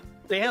 it's okay.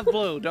 They have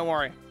blue, don't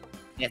worry.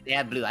 Yes, they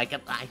have blue. I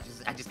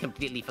just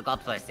completely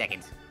forgot for a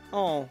second.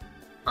 Oh.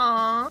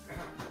 Aw.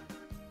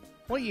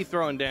 What are you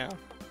throwing down?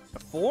 A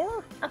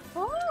 4? A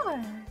 4.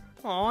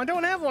 Oh, I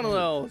don't have one of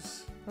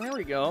those. There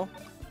we go.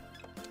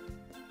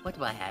 What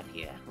do I have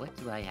here?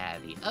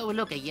 Oh,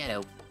 look, a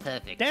yellow.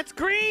 Perfect. That's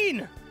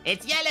green!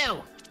 It's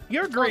yellow!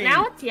 You're Well, green.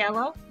 now it's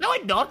yellow. No,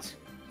 I'm not.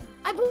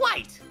 I'm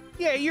white.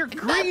 Yeah, you're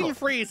green,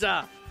 purple.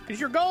 Frieza.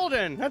 Because you're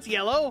golden. That's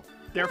yellow.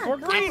 Therefore,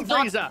 Yeah, green,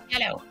 That's Frieza. not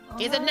yellow.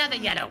 Here's another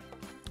yellow.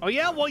 Oh,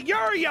 yeah? Well,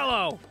 you're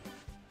yellow.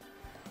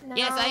 No.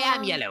 Yes, I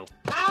am yellow.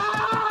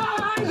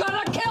 I'm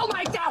gonna kill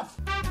myself!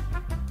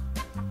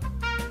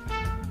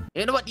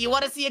 You know what? You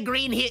want to see a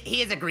green?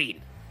 Here's a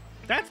green.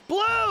 That's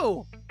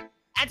blue.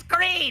 That's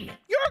green.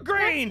 You're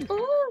green.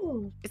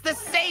 Ooh. It's the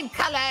same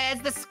color as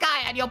the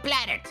sky on your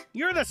planet.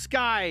 You're the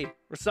sky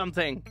or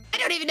something. I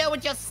don't even know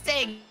what you're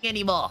saying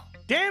anymore.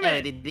 Damn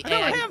it. I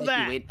don't have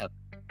that. Oh.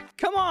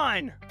 Come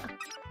on.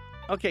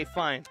 Okay,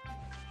 fine.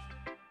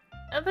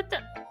 But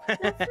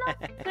that's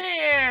not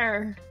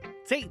fair.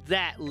 Take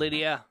that,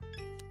 Lydia.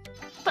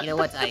 You know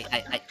what?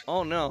 I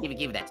Oh, no.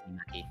 give that to me,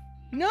 Monkey.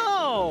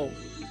 No.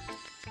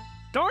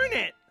 Darn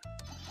it.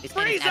 This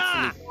game is Frieza!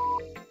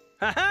 absolute...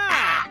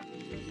 Ha-ha.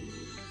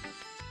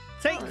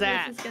 Take Oh,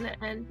 that. This is gonna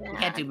end You bad.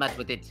 can't do much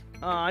with it.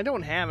 I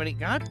don't have any.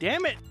 God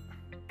damn it.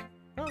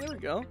 Oh, there we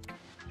go.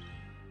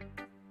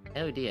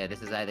 Oh dear,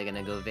 this is either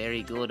gonna go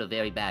very good or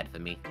very bad for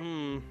me.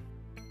 Hmm.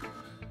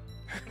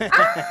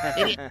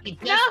 He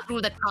just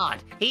drew the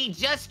card. He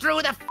just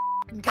drew the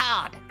f***ing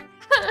card.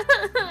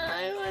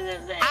 I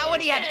wasn't there. How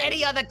would he have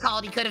any other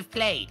card he could have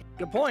played?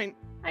 Good point.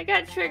 I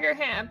got trigger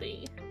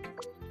happy.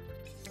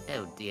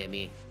 Oh dear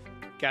me.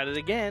 Got it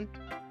again.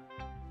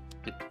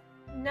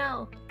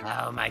 No.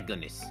 Oh my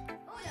goodness.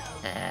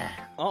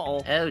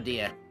 Uh-oh. Oh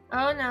dear.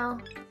 Oh no.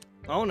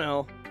 Oh,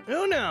 no.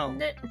 Oh, no.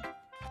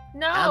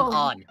 No. I'm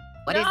on.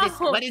 What is this?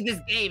 No. What is this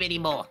game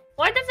anymore?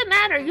 Why does it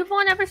matter? You've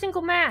won every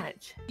single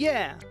match.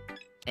 Yeah.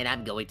 And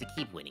I'm going to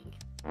keep winning.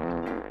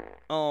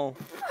 Oh.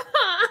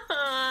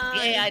 The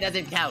AI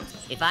doesn't count.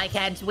 If I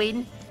can't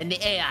win, then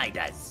the AI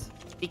does.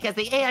 Because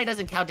the AI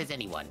doesn't count as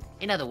anyone.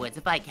 In other words,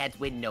 if I can't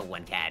win, no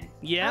one can.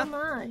 Yeah? Oh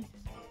my.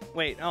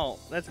 Wait, oh,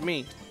 that's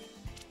me.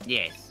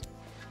 Yes.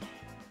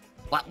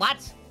 What?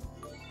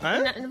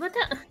 Huh? No, what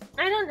the?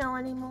 I don't know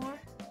anymore.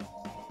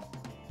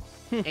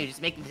 Hey,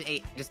 just make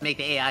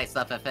the AI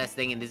suffer first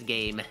thing in this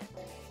game.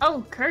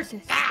 Oh,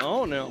 curses.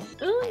 Oh, no.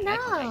 Ooh,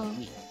 no.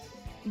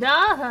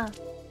 Duh.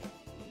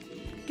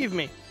 Give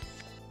me.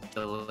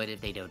 But what if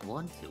they don't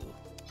want to?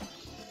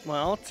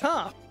 Well,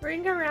 tough.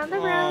 Bring around the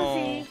Oh.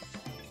 Rosie.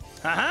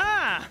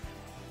 Ha-ha!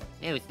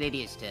 Oh, it's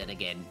Lydia's turn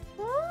again.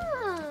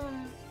 Oh,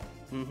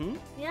 Mm-hmm.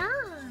 yeah.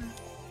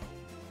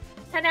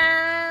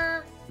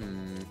 Ta-da!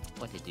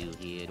 What to do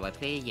here? Do I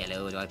play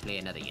yellow or do I play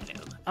another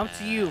yellow? Up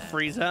to you,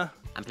 Frieza.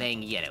 I'm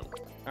playing yellow.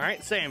 All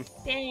right, same.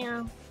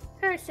 Damn.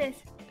 Curses.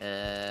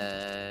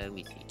 Let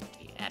me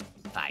see. Yeah,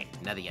 fine.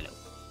 Another yellow.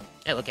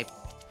 Oh, okay.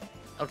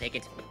 I'll take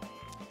it.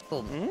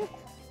 Boom. Hmm?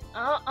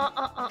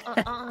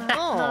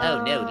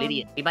 Oh no,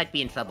 Lydia, we might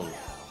be in trouble.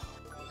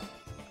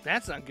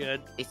 That's not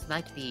good. This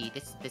might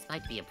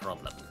be a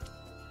problem.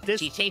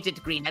 This. She changed it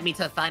to green. That means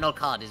her final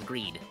card is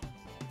green.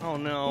 Oh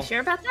no. You sure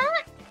about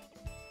that?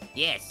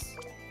 Yes.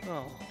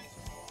 Oh.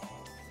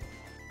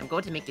 I'm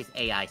going to make this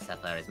AI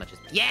suffer as much as...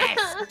 Yes!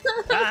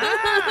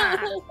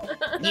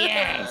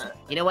 Yes!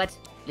 You know what,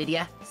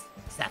 Lydia?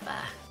 Suffer.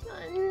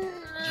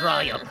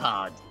 Draw your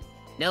card.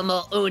 No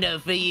more Uno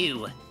for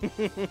you.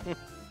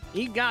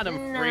 You got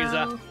him, No.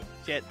 Frieza.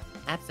 Shit.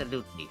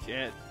 Absolutely.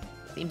 Shit.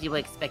 Seems you were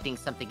expecting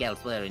something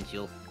else, weren't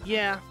you?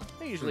 Yeah,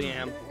 I usually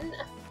am.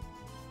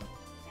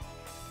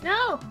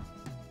 No.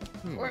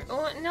 Hmm.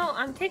 No,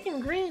 I'm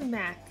taking green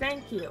back.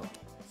 Thank you.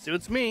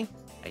 Suits me.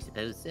 I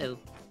suppose so.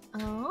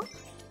 Oh?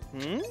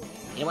 Hmm?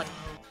 You know what?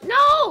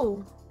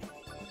 No!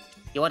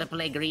 You want to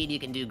play green, you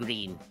can do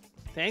green.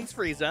 Thanks,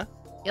 Frieza.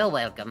 You're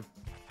welcome.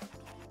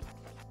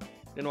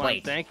 Didn't know why I'm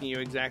Wait. thanking you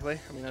exactly.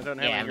 I mean, I don't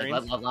have Yeah, any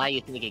but greens. why are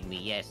you thinking me?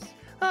 Yes.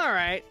 All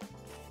right.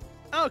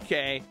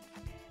 Okay.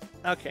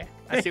 Okay.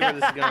 I see where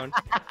this is going.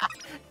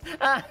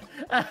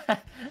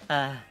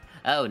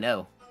 Oh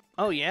no.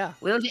 Oh, yeah.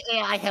 Will the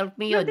AI help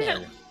me or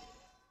no?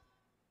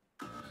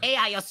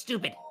 AI, you're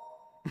stupid.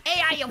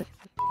 AI, you're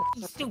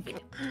f***ing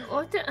stupid.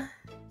 What the?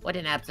 What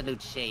an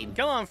absolute shame.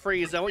 Come on,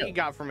 Frieza. What you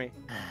got for me?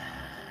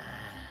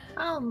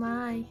 Oh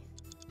my.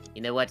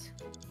 You know what?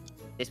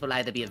 This will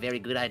either be a very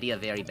good idea or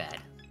very bad.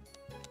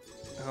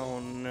 Oh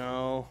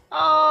no.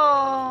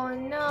 Oh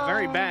no.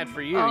 Very bad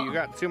for you. Oh. You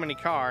got too many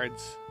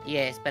cards.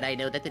 Yes, but I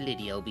know that the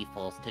Lydia will be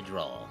forced to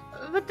draw.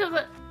 But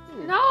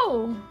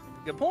no.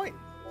 Good point.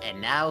 And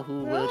now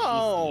who will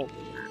No. she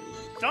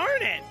see?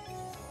 Darn it.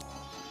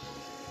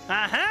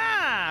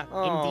 Aha!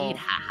 Oh. Indeed,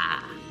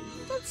 haha.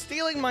 Stop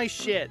stealing my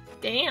shit.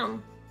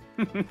 Damn.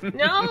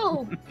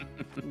 No.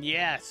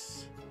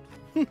 Yes.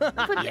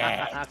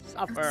 Yes.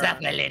 Suffer.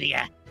 Suffer,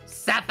 Lydia.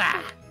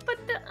 Suffer. But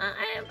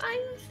I'm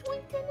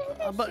sweet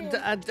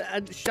and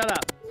innocent. Shut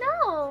up.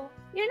 No,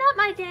 you're not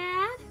my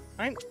dad.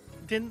 I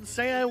didn't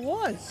say I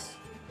was.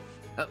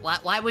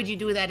 Why would you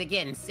do that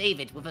again?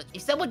 Save it.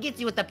 If someone gets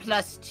you with the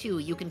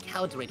 +2, you can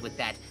counter it with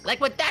that. Like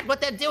with that,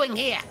 what they're doing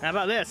here. How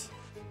about this?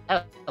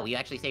 Oh, you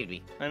actually saved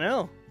me. I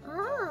know.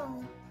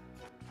 Oh.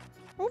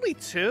 Only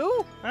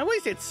 2? I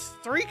wasted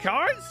 3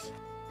 cards?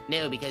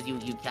 No, because you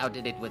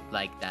counted it with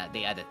like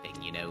the other thing,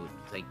 you know.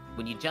 It's like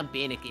when you jump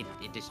in,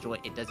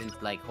 it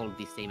doesn't like hold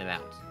the same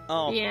amount.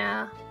 Oh.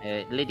 Yeah.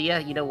 Lydia,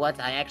 you know what?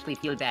 I actually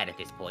feel bad at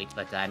this point,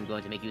 but I'm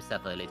going to make you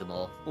suffer a little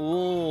more.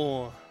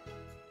 Ooh.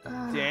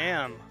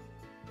 Damn.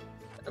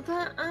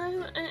 But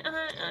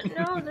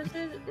no, this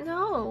is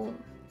no.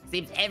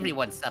 Seems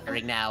everyone's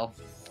suffering now.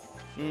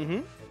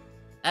 Mm-hmm.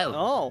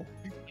 Oh.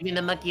 Giving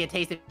the monkey a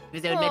taste of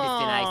his own medicine,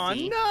 I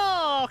see.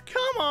 No!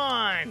 Come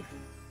on!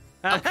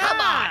 Oh, come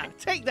on!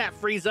 Take that,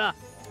 Frieza!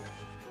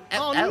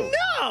 Oh.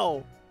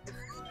 No!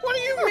 What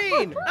do you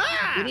mean?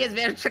 Lydia's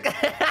very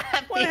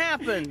What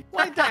happened?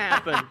 Why did that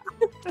happen?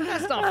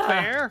 That's not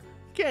fair.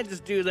 You can't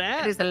just do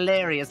that. That is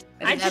hilarious.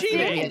 That is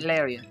absolutely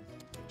hilarious.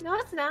 No,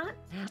 it's not.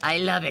 I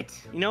love it.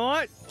 You know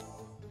what?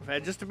 I've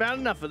had just about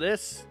enough of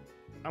this.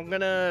 I'm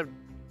gonna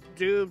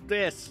do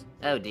this.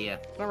 Oh dear.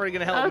 It's not really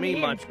gonna help me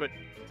much, but...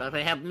 It's not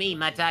gonna help me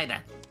much either.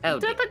 Oh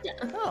dear.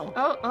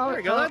 Oh, there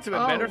we go. That's a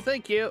bit better.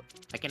 Thank you.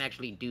 I can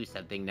actually do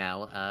something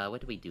now.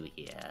 What do we do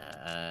here?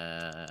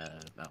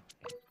 Oh,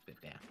 okay.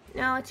 There.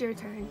 Now it's your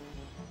turn.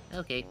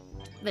 Okay.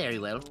 Very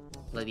well.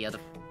 Like the other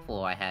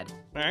 4 I had.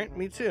 Alright,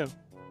 me too.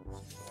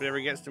 Whatever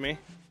gets to me.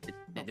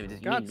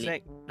 God's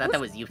sake. That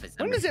was you for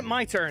some When is it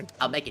my turn?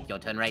 I'll make it your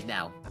turn right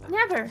now.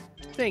 Never.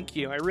 Thank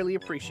you. I really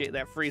appreciate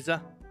that,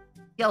 Frieza.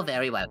 You're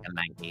very welcome,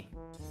 Monkey.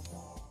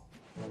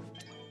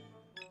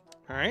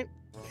 Alright.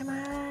 Come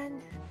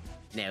on.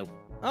 No.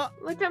 Oh,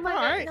 what the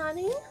right.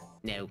 Nani?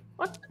 No.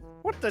 What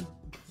the?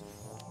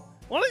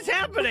 What is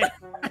happening?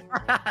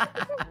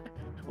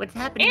 What's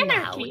happening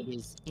Anarchy. now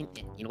is... You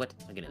know what?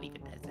 I'm gonna leave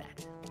it as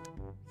that.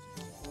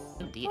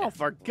 Oh dear. Oh,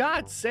 for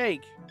God's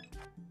sake.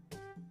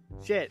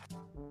 Shit.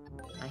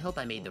 I hope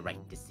I made the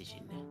right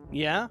decision.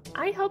 Yeah?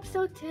 I hope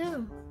so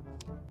too.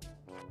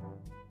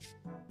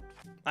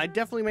 I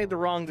definitely made the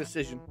wrong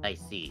decision. I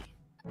see.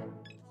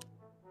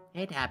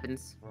 It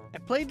happens. I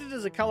played it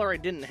as a color I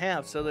didn't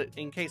have so that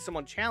in case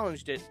someone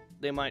challenged it,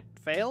 they might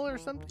fail or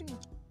something?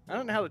 I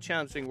don't know how the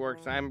challenge thing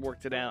works. I haven't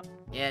worked it out.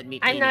 Yeah, me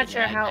I'm not neither.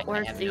 sure how it I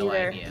works have no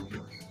either. idea.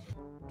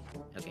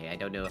 Okay, I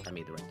don't know if I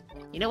made the right...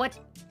 You know what?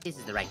 This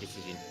is the right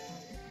decision.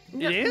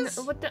 No, It is?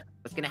 No, what the?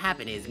 What's gonna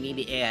happen is me and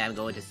the AI are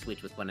going to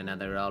switch with one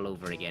another all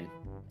over again.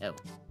 Oh.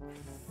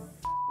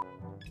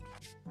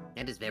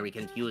 That is very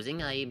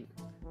confusing.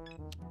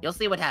 You'll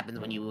see what happens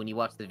when you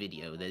watch the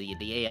video.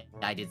 The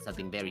AI did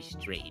something very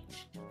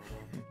strange.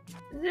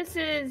 This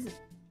is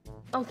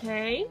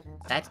okay.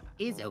 That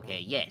is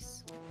okay,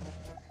 yes.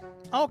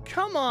 Oh,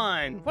 come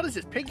on! What is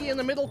this, piggy in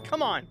the middle?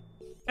 Come on!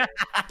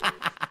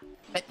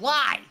 But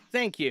why?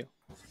 Thank you.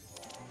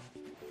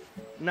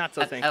 Not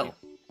so thank you.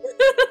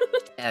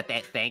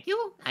 Thank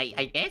you?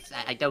 I guess?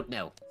 I don't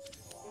know.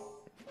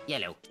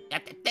 Yellow.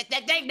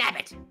 Dang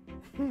nabbit!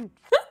 You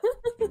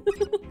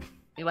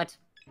know what?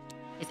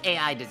 This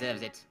AI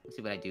deserves it. Let's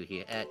see what I do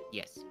here.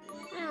 Yes.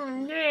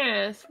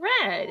 Yes,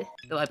 red.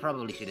 Though I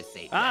probably should have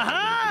saved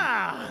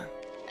Aha!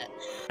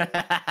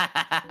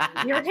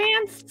 Your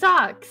hand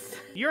sucks.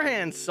 Your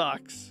hand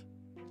sucks.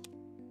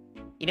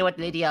 You know what,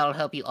 Lydia? I'll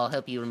help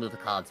you remove the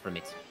cards from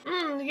it.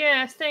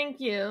 Yes, thank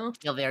you.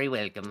 You're very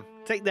welcome.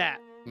 Take that.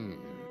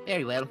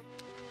 Very well.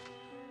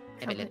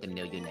 Let me let them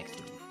know your next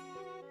move.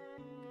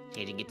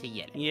 Changing it to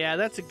yellow. Yeah,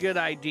 that's a good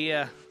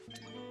idea.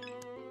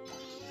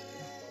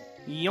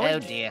 Yoink. Oh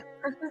dear.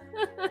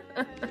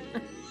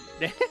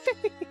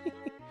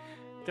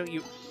 Don't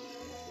you...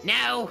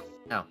 No!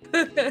 Oh.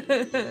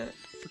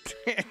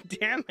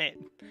 Damn it.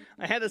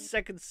 I had a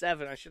second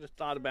 7. I should have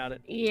thought about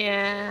it.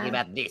 Yeah. What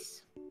about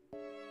this?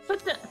 What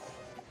the?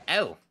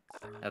 Oh.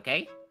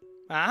 Okay.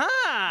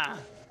 Aha!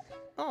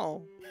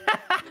 Oh.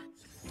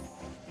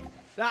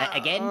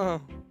 Again?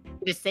 Oh.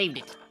 You just saved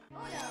it.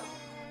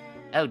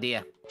 Oh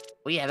dear.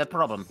 We have a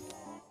problem.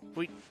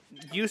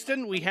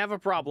 Houston, we have a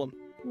problem.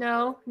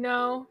 No.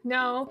 No,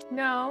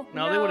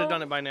 they would have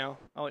done it by now.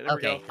 Oh, wait, there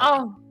we go.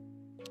 Oh.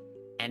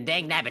 And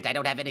dang nabbit, I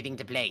don't have anything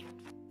to play.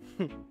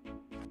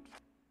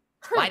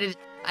 Why did...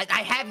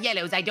 I have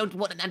yellows, I don't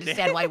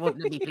understand why I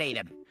wouldn't let me play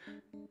them.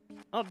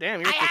 Oh,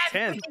 damn, you're I at have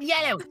 10. freaking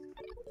yellows!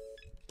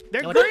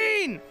 They're You know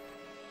green!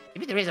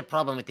 Maybe there is a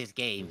problem with this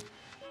game.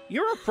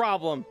 You're a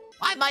problem.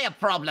 Why am I a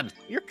problem?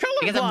 You're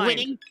colorblind. Because I'm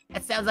winning?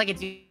 That sounds like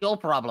it's your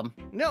problem.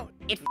 No.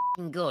 It's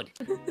f***ing good.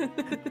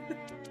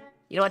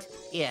 You know what?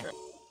 Yeah.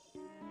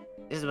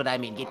 This is what I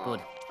mean. Get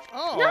good.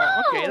 Oh,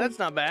 No! okay, that's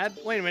not bad.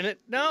 Wait a minute.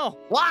 No.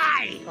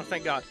 Why? Oh,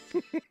 thank God.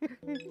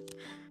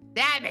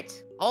 Damn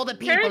it! All the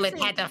people that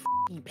Cursing. had to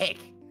f***ing pick.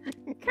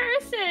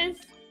 Curses.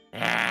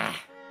 Ah,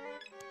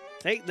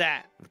 Take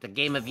that. the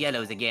game of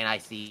yellows again, I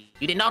see.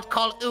 You did not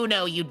call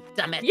Uno, you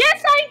dumbass.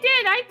 Yes, I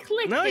did. I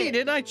clicked No, it. you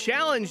didn't. I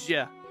challenged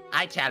you.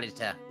 I challenged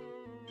her.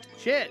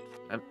 Shit.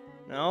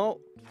 No.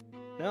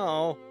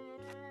 No.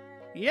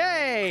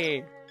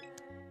 Yay!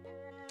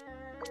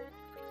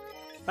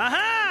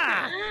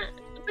 Aha!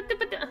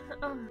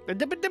 Oh.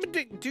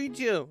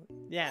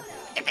 Yeah.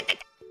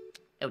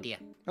 Oh dear.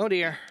 Oh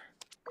dear.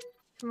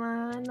 Come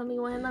on, let me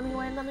win, let me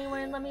win, let me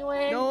win, let me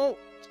win. No.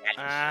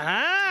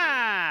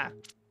 Aha!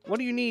 What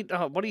do you need?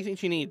 Oh, what do you think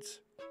she needs?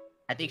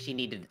 I think she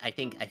needed. I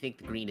think the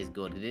green is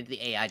good. Did the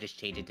AI just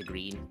change it to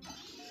green?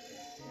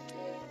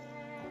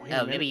 Wait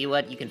a Oh, maybe minute. you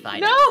what? You can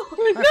find No,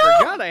 it. no, I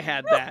forgot I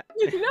had that.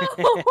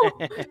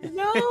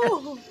 no,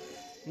 No.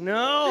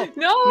 no, No.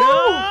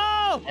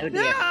 Oh dear.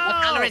 No.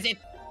 What color is it?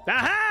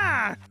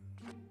 Aha!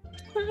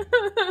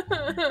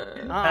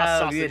 Oh, Ah,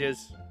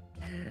 sausages.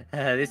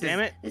 Damn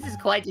it. This is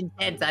quite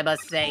intense, I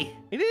must say.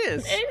 It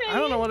is. I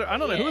don't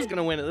know who's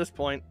gonna win at this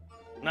point.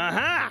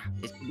 Aha!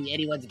 This could be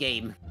anyone's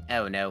game.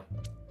 Oh no.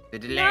 The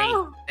delay.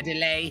 No. The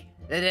delay.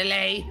 The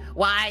delay.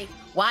 Why?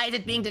 Why is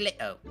it being delayed?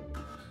 Oh.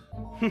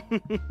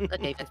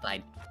 Okay, that's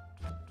fine.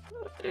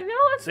 No,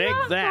 it's Take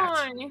not that.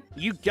 fine.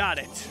 You got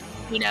it.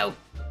 You know.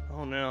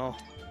 Oh no.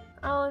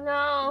 Oh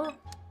no.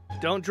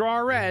 Don't draw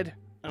red.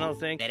 I don't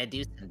think. Better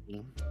do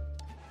something.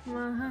 Come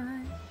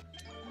on.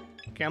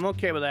 Okay, I'm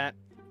okay with that.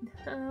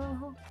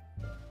 Oh.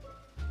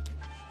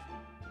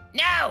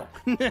 No!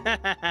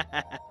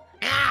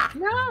 Ah!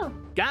 No.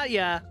 Got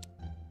ya.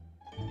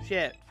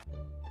 Shit.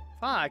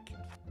 Fuck.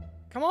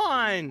 Come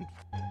on.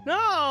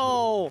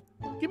 No.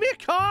 Give me a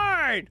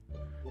card.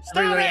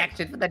 Stop it.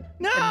 Reaction for the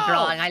No!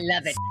 drawing. I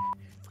love it.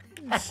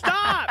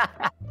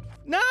 Stop.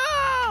 No.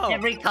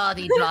 Every card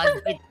he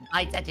draws, it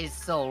bites at his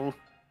soul.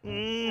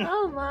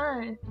 Oh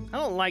my. I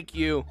don't like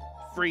you,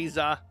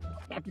 Frieza.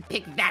 You have to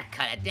pick that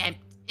color. Damn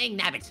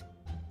nabbit.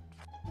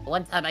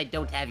 One time I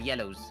don't have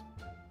yellows.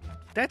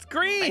 That's Wait,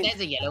 green. there's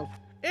a yellow.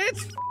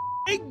 It's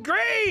f***ing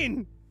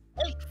green.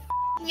 It's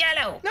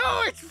yellow.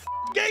 No, it's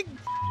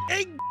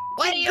f***ing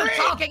What are you green.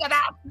 talking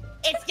about?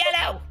 It's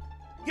yellow.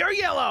 You're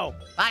yellow.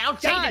 I'll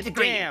change God it to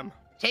green. damn.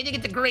 Changing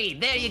it to green.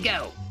 There you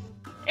go.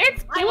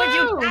 It's Why blue. would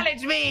you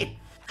challenge me?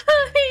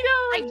 I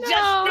don't I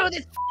just threw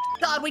this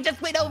card. We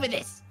just went over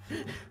this.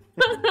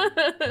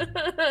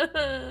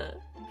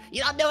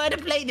 You don't know how to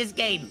play this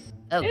game.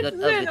 Oh, It's good.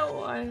 been Oh, a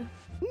while.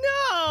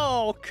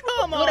 No,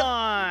 come What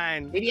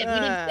on. good. If you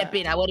didn't step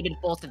in, I would have been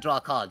forced to draw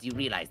cards. You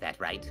realize that,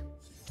 right?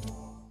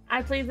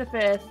 I plead the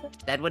fifth.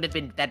 That would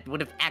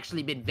have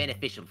actually been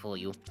beneficial for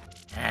you.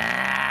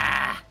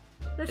 Ah,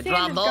 The to sand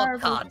draw is more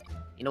garbage. cards.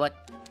 You know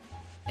what?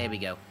 There we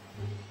go.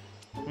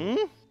 Hmm?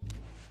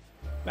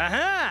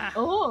 Aha!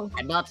 Oh.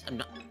 I'm not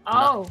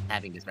Oh.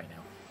 having this right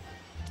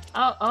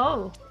now.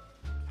 Oh.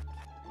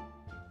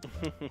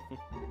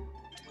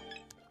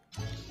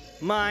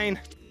 Mine.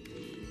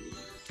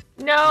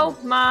 No,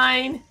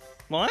 mine.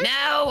 What?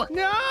 No!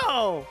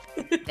 No!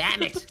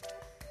 Damn it!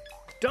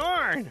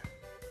 Darn!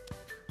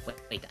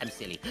 Wait, I'm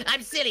silly.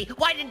 I'm silly!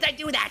 Why didn't I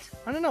do that?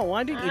 I don't know.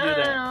 Why didn't you do I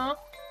that? don't know.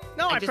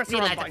 No, I just pressed the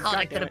wrong realized button. the card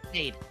I God could damn have it.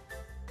 played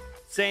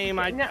Same.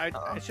 I No.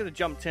 should have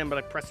jumped in, but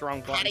I pressed the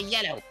wrong had a button.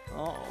 yellow.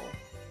 Oh.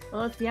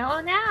 Well, it's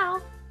yellow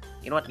now.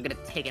 You know what? I'm gonna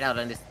take it out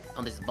on this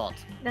bot.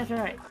 That's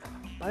right.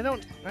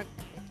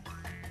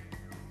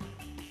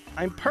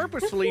 I'm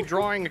purposefully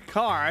drawing a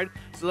card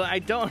so that I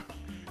don't.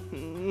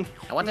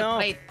 I want no. to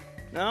play.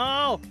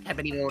 No. I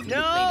believe I want to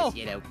No.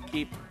 play this yellow.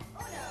 Keep.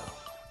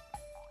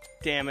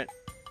 Damn it.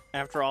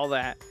 After all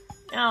that.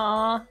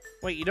 Aw.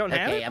 Wait, you don't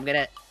have Okay, it? I'm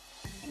gonna.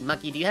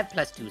 Monkey, do you have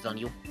 +2s on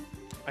you?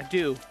 I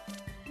do.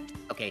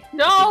 Okay.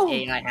 No!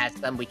 Since AI has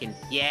some, we can.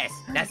 Yes!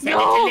 Now send No!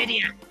 it to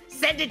Lydia!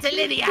 Send it to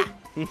Lydia!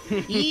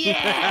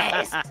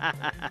 Yes!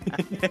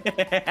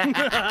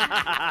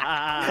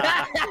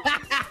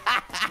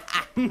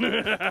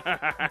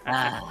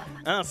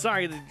 Oh,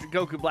 sorry, the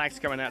Goku Black's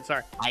coming out.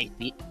 Sorry.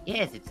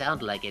 Yes, it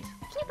sounds like it.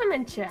 Keep him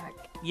in check.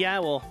 Yeah,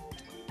 well.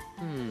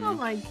 Oh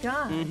my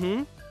god.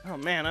 Mm-hmm. Oh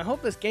man, I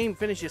hope this game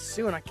finishes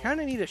soon. I kind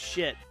of need a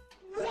shit.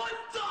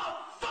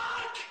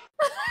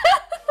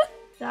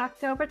 It's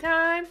October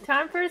time.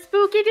 Time for a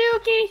spooky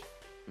dookie.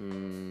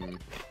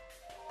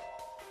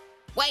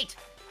 Wait!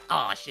 Oh,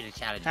 I should have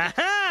challenged it.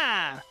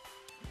 Ha-ha!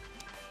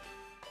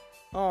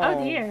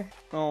 Oh dear.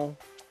 Oh.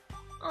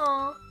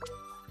 Aw.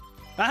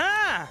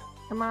 Aha!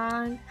 Come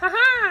on.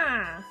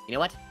 Haha! You know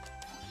what?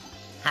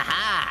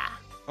 Haha!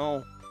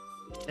 Oh.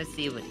 Let's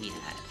see what he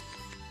has.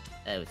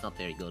 Oh, it's not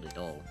very good at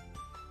all.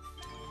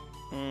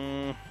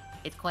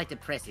 It's quite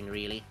depressing,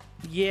 really.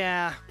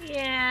 Yeah.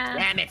 Yeah.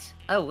 Damn it!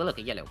 Oh, well, look,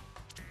 a yellow.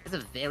 It's a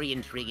very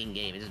intriguing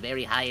game. It's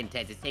very high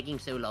intense. It's taking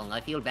so long. I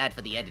feel bad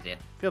for the editor.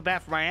 Feel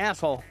bad for my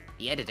asshole.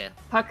 The editor.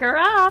 Pucker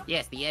up.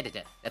 Yes, the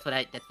editor. That's what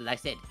I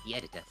said. The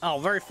editor. Oh,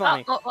 very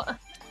funny.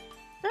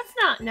 That's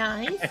not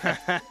nice.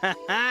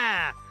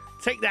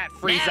 Take that,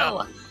 Frieza.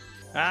 No.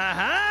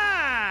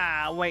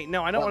 Aha! Wait,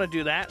 no, I don't want to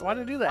do that. Why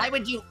did I do that? Why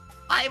would you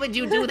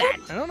do that?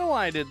 I don't know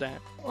why I did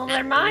that. Well,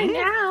 they're mine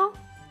now.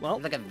 Well,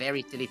 It's like a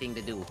very silly thing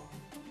to do.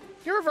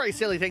 you're a very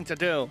silly thing to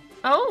do.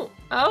 Oh.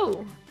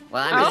 Well,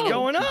 I'm What's just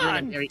going doing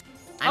on?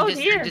 I'm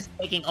Dear. just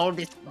taking all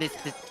this.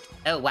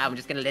 Oh wow! I'm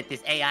just gonna let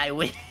this AI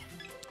win.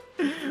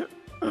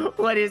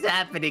 What is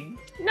happening?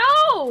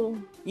 No.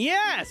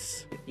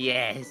 Yes.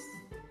 Yes.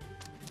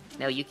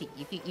 No, you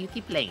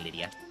keep playing,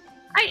 Lydia.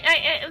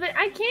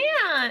 I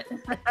can't.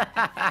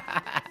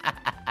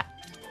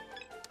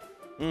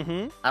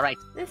 Mm-hmm. All right.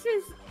 This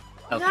is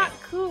Okay. not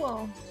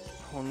cool.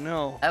 Oh,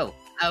 no.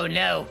 Oh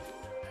no.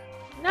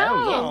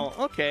 No.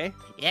 Oh, okay.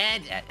 Yeah.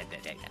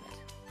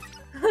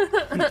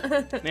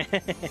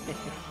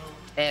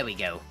 There we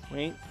go.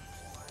 Wait.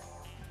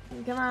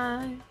 Come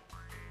on.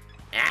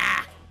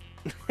 Ah!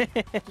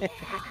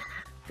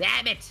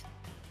 Damn it!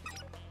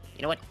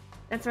 You know what?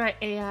 That's right,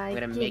 AI. I'm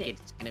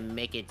gonna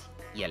make it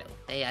yellow.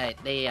 The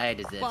AI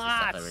deserves to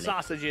suffer. Really.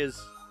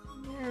 Sausages.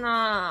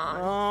 No.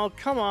 Oh,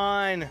 come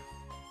on.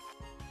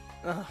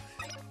 Ugh,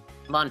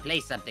 Come on, play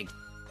something.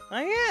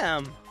 I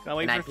am. Gotta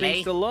wait Can I for things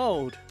play? to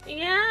load.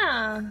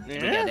 Yeah.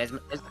 Here we go.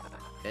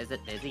 There's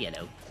a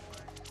yellow.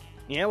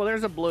 Yeah, well,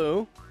 there's a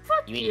blue.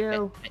 Fuck You mean, you.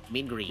 you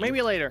mean green?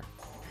 Maybe later.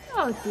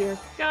 Oh dear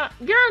God.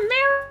 You're a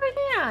married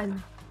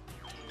man.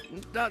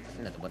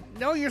 Another one.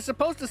 No, you're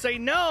supposed to say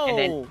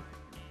no.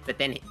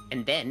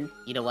 And then,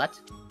 you know what?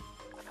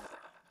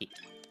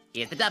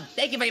 Here's the dub.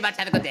 Thank you very much.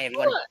 Have a good day,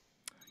 everyone.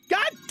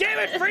 God damn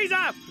it,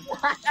 Frieza!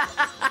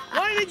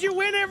 Why did you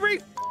win every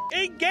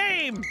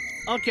game?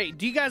 Okay,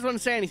 do you guys want to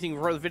say anything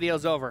before the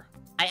video's over?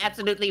 I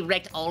absolutely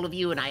wrecked all of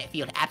you, and I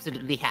feel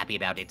absolutely happy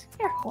about it.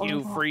 You're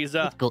You, horrible.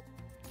 Frieza.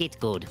 It's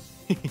good.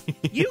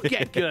 You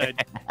get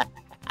good.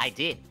 I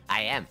did.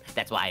 I am.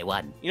 That's why I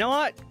won. You know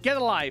what? Get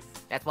a life.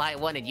 That's why I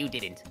won, and you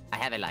didn't. I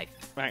have a life.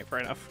 All right, fair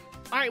enough.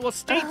 All right, well,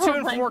 stay Oh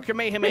tuned my- for more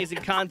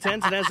KamehaMAZING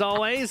content, and as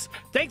always,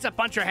 thanks a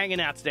bunch for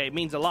hanging out today. It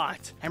means a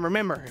lot. And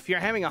remember, if you're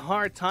having a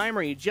hard time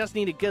or you just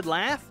need a good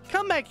laugh,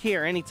 come back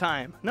here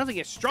anytime. Nothing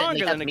is stronger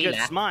Certainly than a helps me good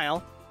laugh.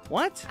 smile.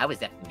 What? I was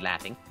definitely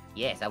laughing.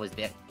 Yes, I was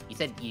there. You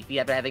said if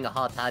you're ever having a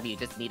hard time, you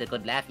just need a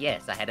good laugh.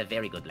 Yes, I had a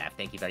very good laugh.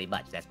 Thank you very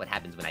much. That's what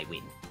happens when I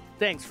win.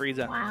 Thanks,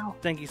 Frieza. Wow.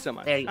 Thank you so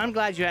much. There you I'm go.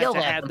 glad you had You're to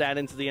add welcome. that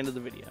into the end of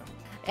the video.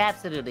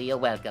 Absolutely, you're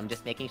welcome.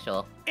 Just making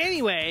sure.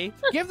 Anyway,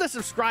 give the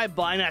subscribe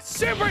button a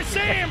Super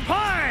Saiyan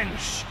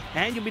Punch!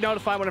 And you'll be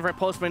notified whenever I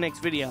post my next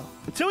video.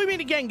 Until we meet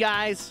again,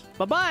 guys.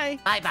 Bye-bye.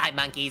 Bye-bye,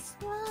 monkeys.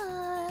 Bye.